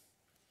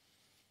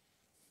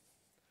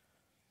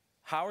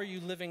 How are you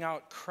living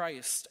out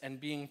Christ and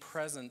being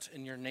present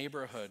in your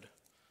neighborhood,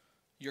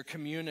 your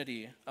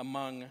community,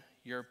 among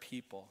your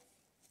people?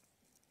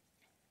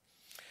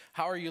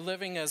 How are you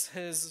living as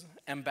his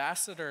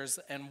ambassadors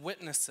and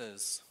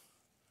witnesses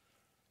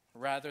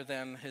rather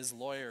than his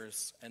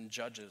lawyers and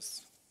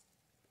judges?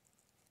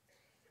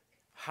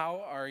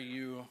 How are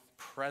you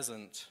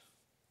present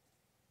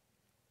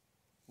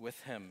with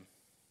him?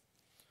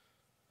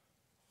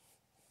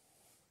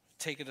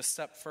 Take it a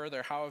step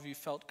further. How have you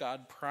felt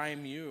God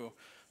prime you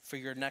for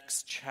your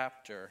next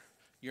chapter,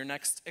 your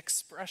next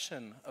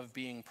expression of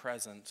being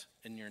present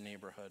in your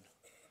neighborhood?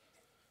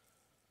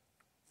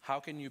 How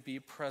can you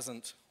be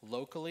present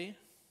locally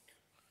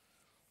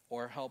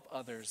or help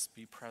others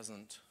be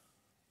present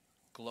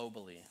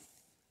globally?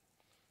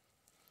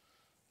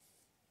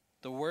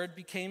 The Word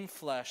became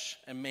flesh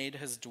and made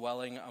his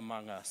dwelling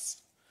among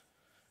us.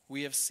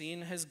 We have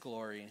seen his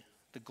glory,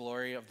 the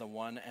glory of the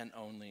one and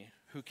only,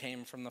 who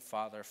came from the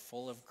Father,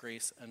 full of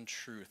grace and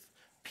truth.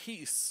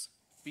 Peace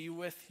be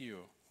with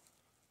you.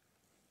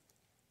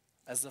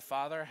 As the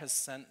Father has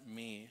sent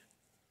me,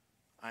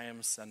 I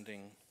am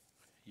sending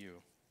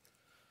you.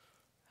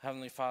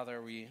 Heavenly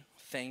Father, we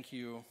thank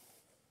you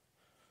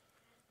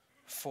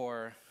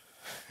for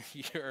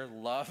your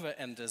love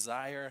and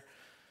desire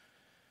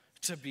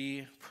to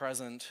be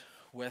present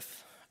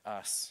with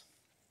us.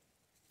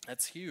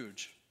 That's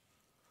huge.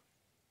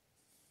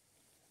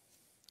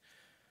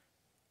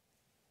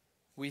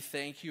 We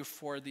thank you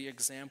for the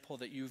example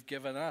that you've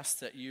given us,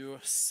 that you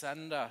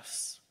send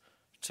us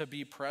to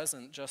be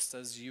present just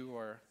as you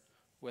are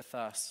with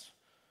us.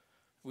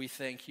 We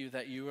thank you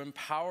that you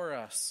empower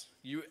us,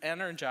 you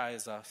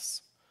energize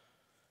us.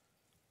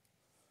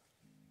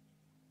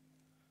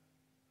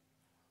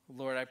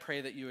 Lord, I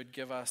pray that you would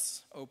give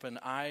us open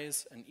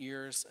eyes and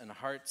ears and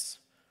hearts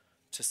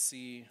to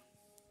see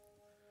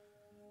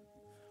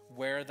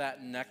where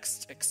that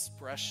next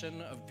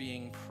expression of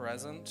being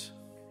present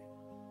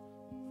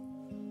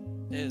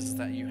is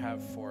that you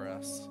have for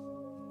us.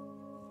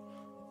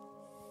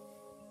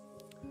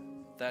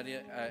 That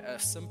a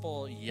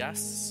simple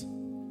yes,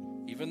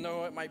 even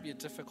though it might be a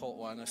difficult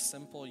one, a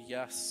simple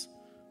yes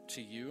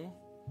to you,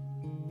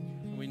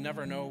 we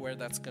never know where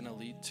that's going to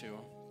lead to,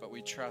 but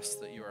we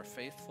trust that you are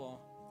faithful,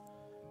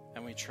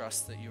 and we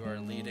trust that you are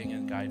leading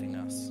and guiding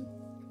us.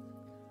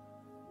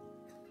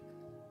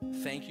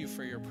 Thank you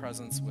for your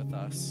presence with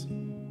us.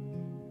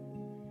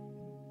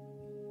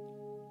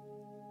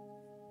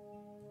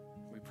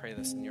 We pray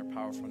this in your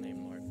powerful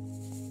name, Lord.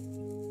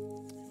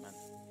 Amen.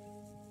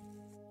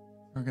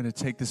 We're going to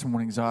take this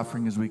morning's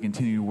offering as we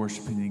continue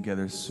worshiping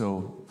together.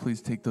 So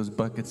please take those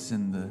buckets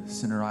in the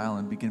center aisle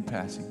and begin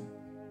passing.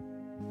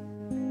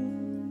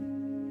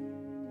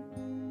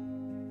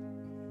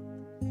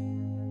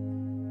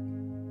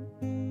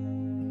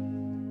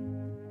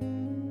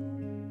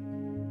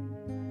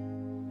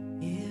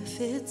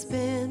 It's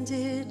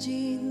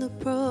bandaging the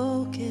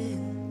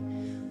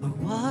broken or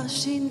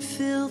washing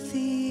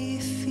filthy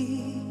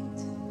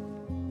feet.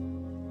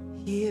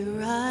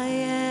 Here I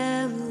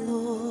am,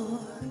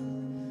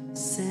 Lord,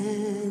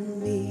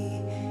 send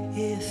me.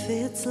 If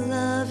it's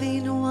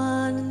loving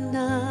one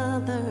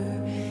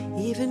another,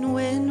 even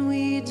when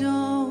we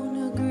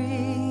don't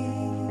agree.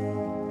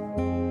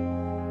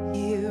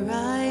 Here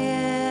I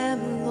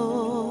am,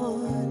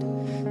 Lord,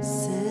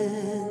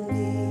 send me.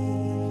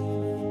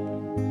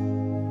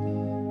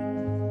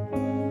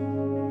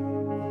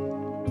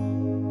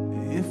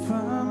 If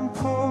I'm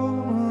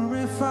poor or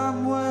if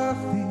I'm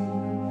wealthy,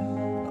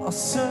 I'll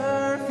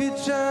serve you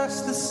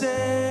just the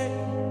same.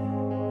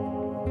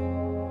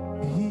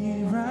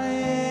 Here I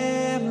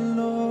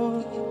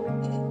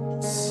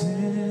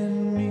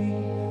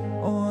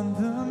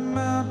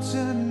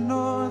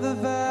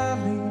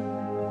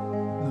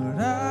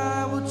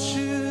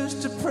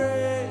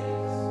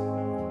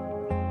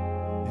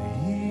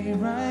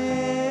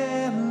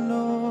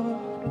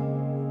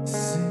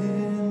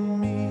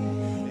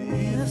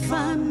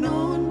I'm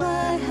known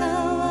by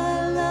how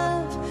I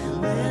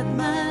love, let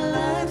my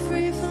life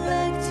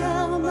reflect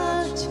how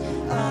much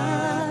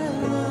I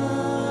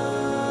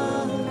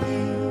love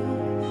you.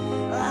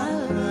 I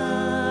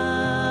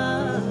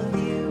love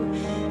you.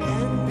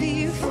 And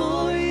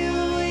before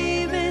you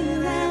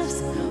even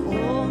ask,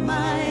 oh,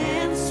 my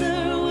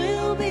answer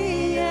will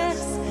be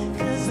yes,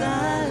 'cause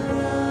I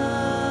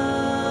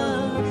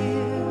love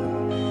you.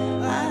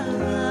 I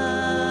love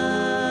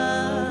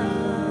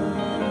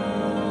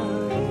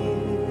you.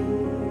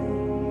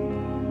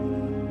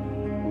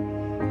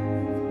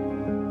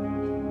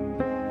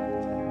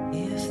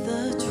 If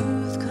the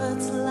truth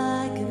cuts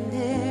like an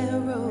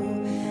arrow,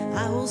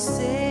 I will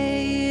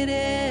say it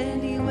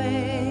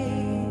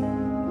anyway.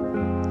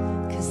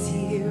 'Cause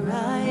here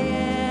I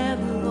am,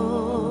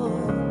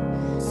 Lord,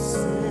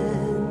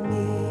 send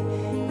me.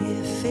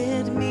 If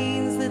it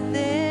means that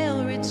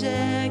they'll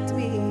reject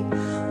me,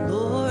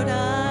 Lord,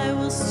 I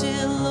will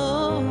still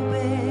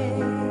obey.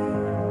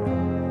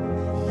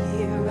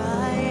 Here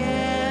I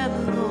am,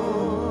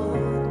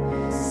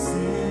 Lord,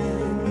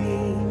 send me.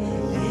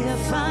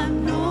 If I'm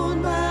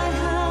known by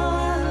how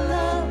I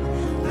love,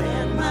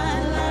 let my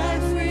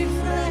life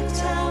reflect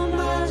how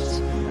much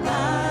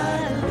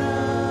I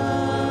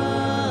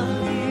love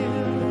you.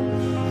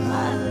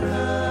 I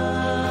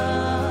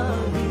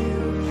love you.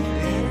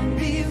 And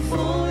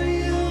before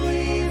you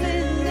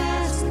even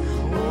ask,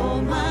 oh,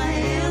 my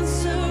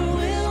answer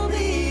will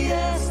be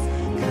yes,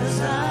 'cause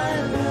I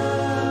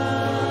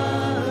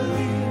love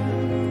you.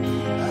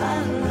 I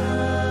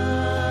love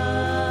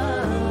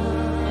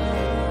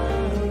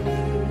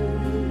you.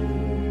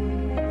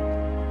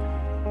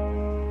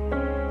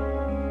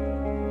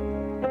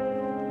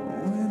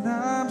 When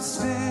I'm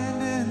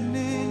standing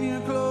in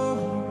your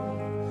glory,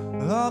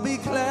 I'll be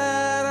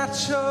glad I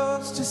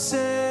chose to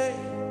say,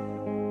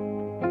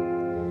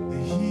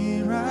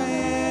 here I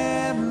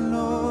am,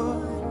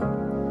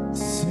 Lord,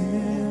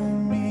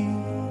 send me.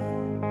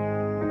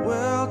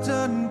 Well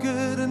done,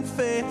 good and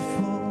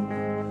faithful,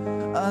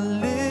 I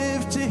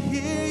live to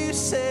hear you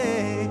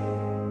say,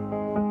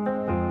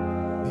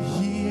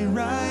 here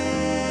I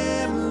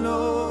am,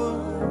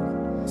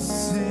 Lord,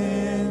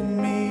 send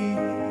me.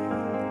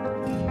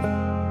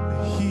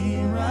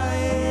 Here I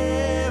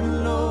am,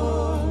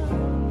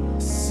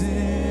 Lord,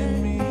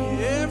 send me.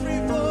 Every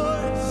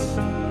voice,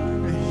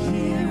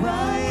 here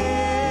I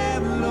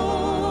am,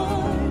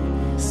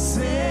 Lord,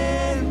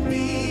 send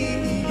me.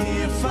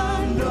 If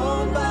I'm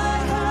known by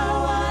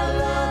how I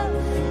love,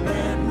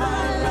 let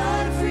my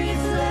life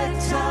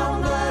reflect how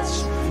much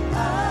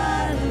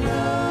I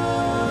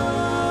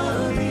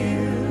love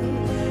you.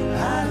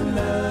 I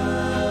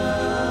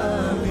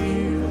love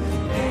you.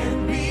 And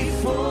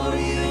before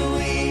you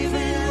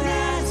even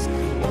ask,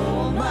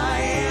 oh, my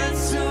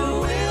answer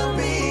will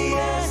be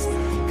yes,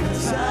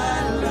 'cause I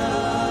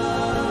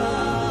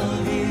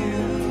love you.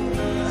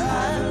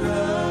 I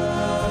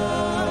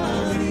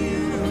love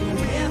you.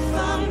 If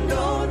I'm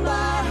known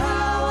by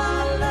how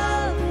I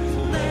love,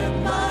 let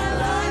my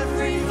life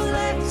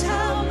reflect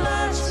how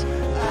much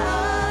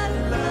I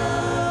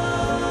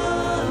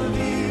love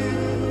you.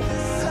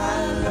 I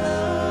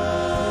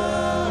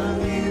love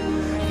you.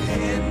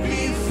 And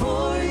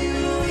before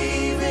you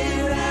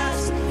even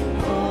ask,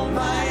 oh,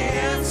 my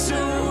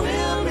answer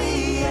will be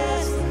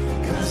yes,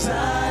 'cause I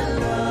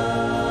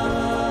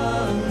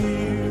love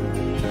you.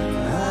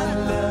 I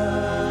love.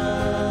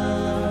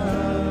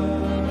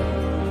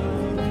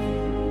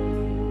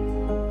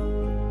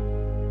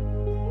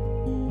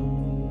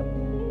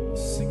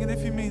 Sing it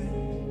if you mean it.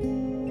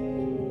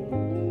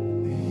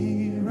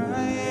 Here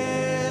I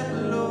am,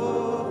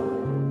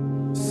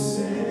 Lord,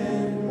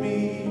 send me.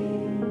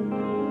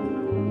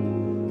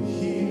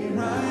 Here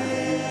I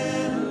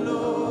am,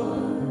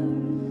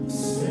 Lord,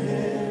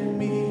 send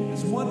me.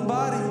 It's one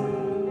body.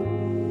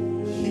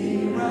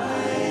 Here I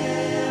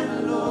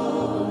am,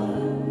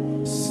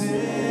 Lord,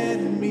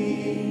 send me.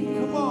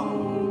 Come on.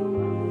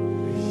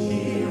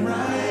 Here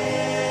I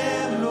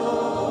am,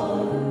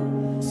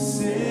 Lord,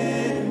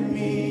 send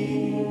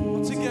me.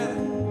 All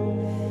together.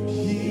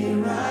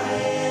 Here I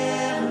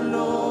am,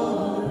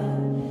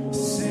 Lord,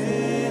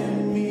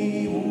 send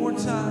me. One more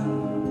time.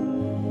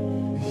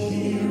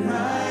 Here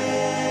I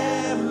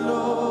am,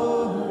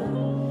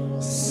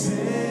 Lord,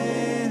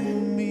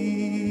 send me.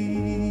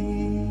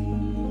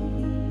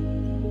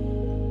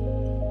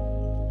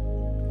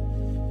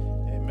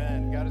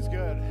 Amen. God is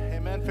good.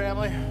 Amen,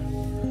 family.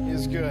 He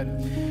is good.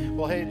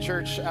 Well, hey,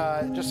 church,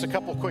 just a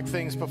couple quick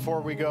things before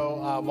we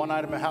go. One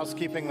item of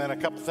housekeeping, then a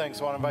couple things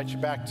I want to invite you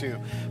back to.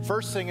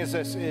 First thing is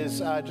this, is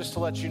just to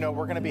let you know,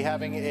 we're going to be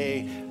having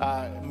a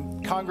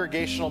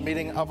congregational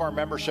meeting of our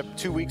membership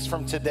 2 weeks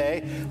from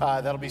today.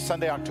 That'll be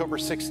Sunday, October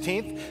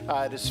 16th.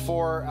 It is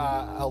for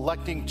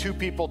electing 2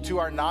 people to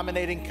our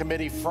nominating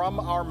committee from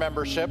our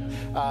membership.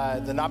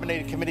 The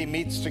nominating committee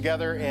meets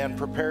together and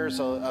prepares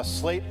a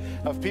slate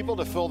of people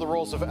to fill the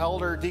roles of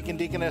elder, deacon, deacon,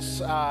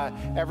 deaconess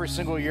every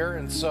single year,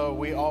 and so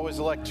we always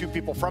elect 2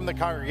 people from the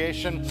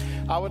congregation.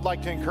 I would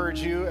like to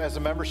encourage you as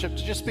a membership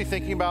to just be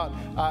thinking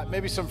about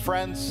maybe some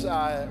friends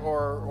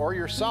or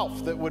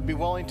yourself that would be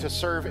willing to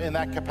serve in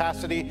that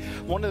capacity.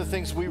 One of the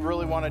things we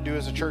really want to do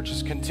as a church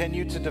is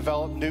continue to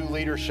develop new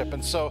leadership.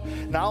 And so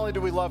not only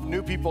do we love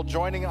new people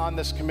joining on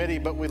this committee,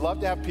 but we love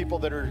to have people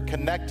that are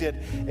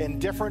connected in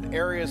different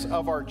areas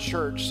of our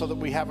church so that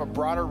we have a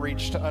broader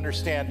reach to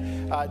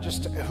understand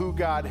just who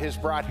God has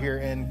brought here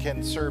and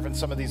can serve in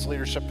some of these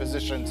leadership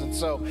positions. And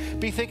so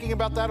be thinking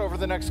about that over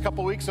the next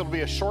couple weeks. It'll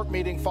be a short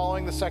meeting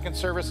following the second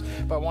service,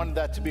 but I wanted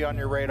that to be on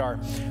your radar.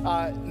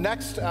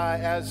 Next,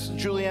 as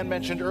Julianne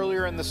mentioned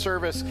earlier in the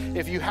service,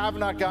 if you have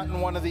not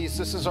gotten one of these,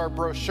 this is our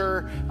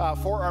brochure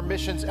for our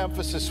Missions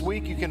Emphasis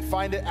Week. You can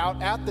find it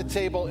out at the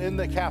table in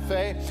the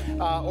cafe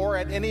or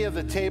at any of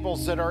the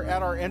tables that are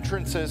at our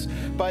entrances.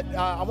 But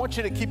I want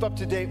you to keep up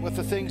to date with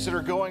the things that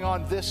are going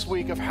on this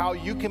week of how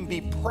you can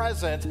be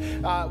present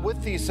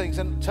with these things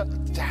and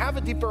to have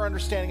a deeper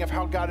understanding of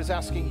how God is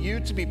asking you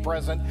to be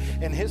present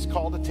in his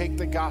call to take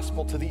the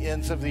gospel to the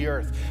ends of the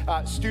earth.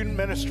 Student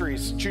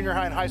ministries, junior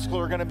high and high school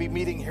are going to be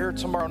meeting here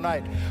tomorrow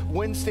night.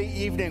 Wednesday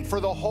evening for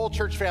the whole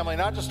church family,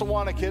 not just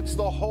Awana kids,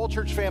 the whole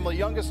church family,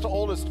 youngest to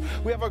oldest.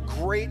 We have a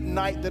great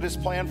night that is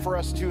planned for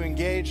us to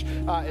engage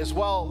as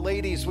well.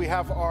 Ladies, we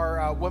have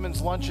our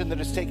women's luncheon that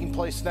is taking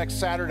place next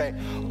Saturday.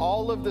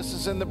 All of this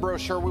is in the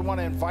brochure. We want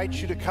to invite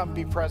you to come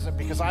be present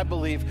because I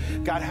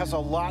believe God has a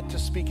lot to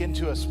speak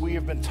into us. We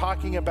have been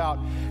talking about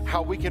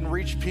how we can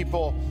reach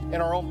people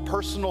in our own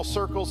personal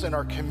circles, in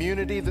our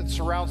community that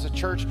surrounds the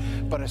church,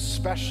 but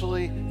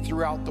especially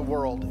throughout the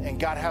world. And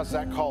God has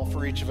that call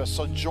for each of us.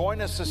 So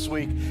join us this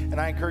week, and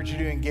I encourage you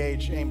to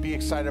engage and be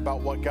excited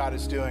about what God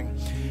is doing.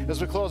 As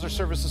we close our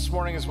service this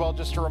morning as well,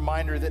 just a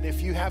reminder that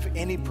if you have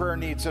any prayer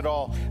needs at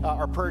all,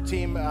 our prayer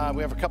team,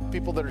 we have a couple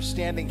people that are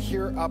standing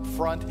here up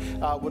front,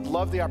 would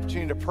love the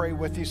opportunity to pray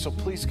with you. So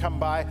please come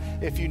by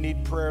if you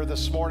need prayer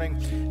this morning.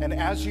 And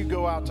as you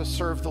go out to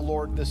serve the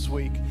Lord this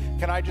week,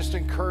 can I just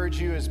encourage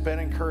you, as Ben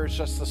encouraged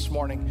us this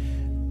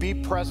morning, be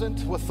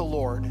present with the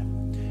Lord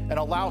and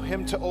allow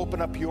him to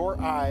open up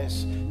your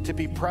eyes to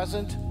be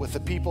present with the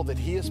people that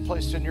he has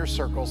placed in your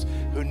circles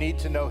who need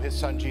to know his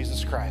son,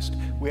 Jesus Christ.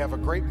 We have a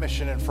great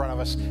mission in front of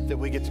us that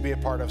we get to be a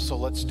part of, so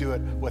let's do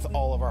it with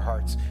all of our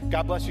hearts.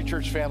 God bless you,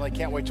 church family.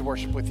 Can't wait to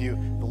worship with you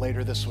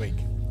later this week.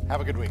 Have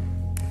a good week.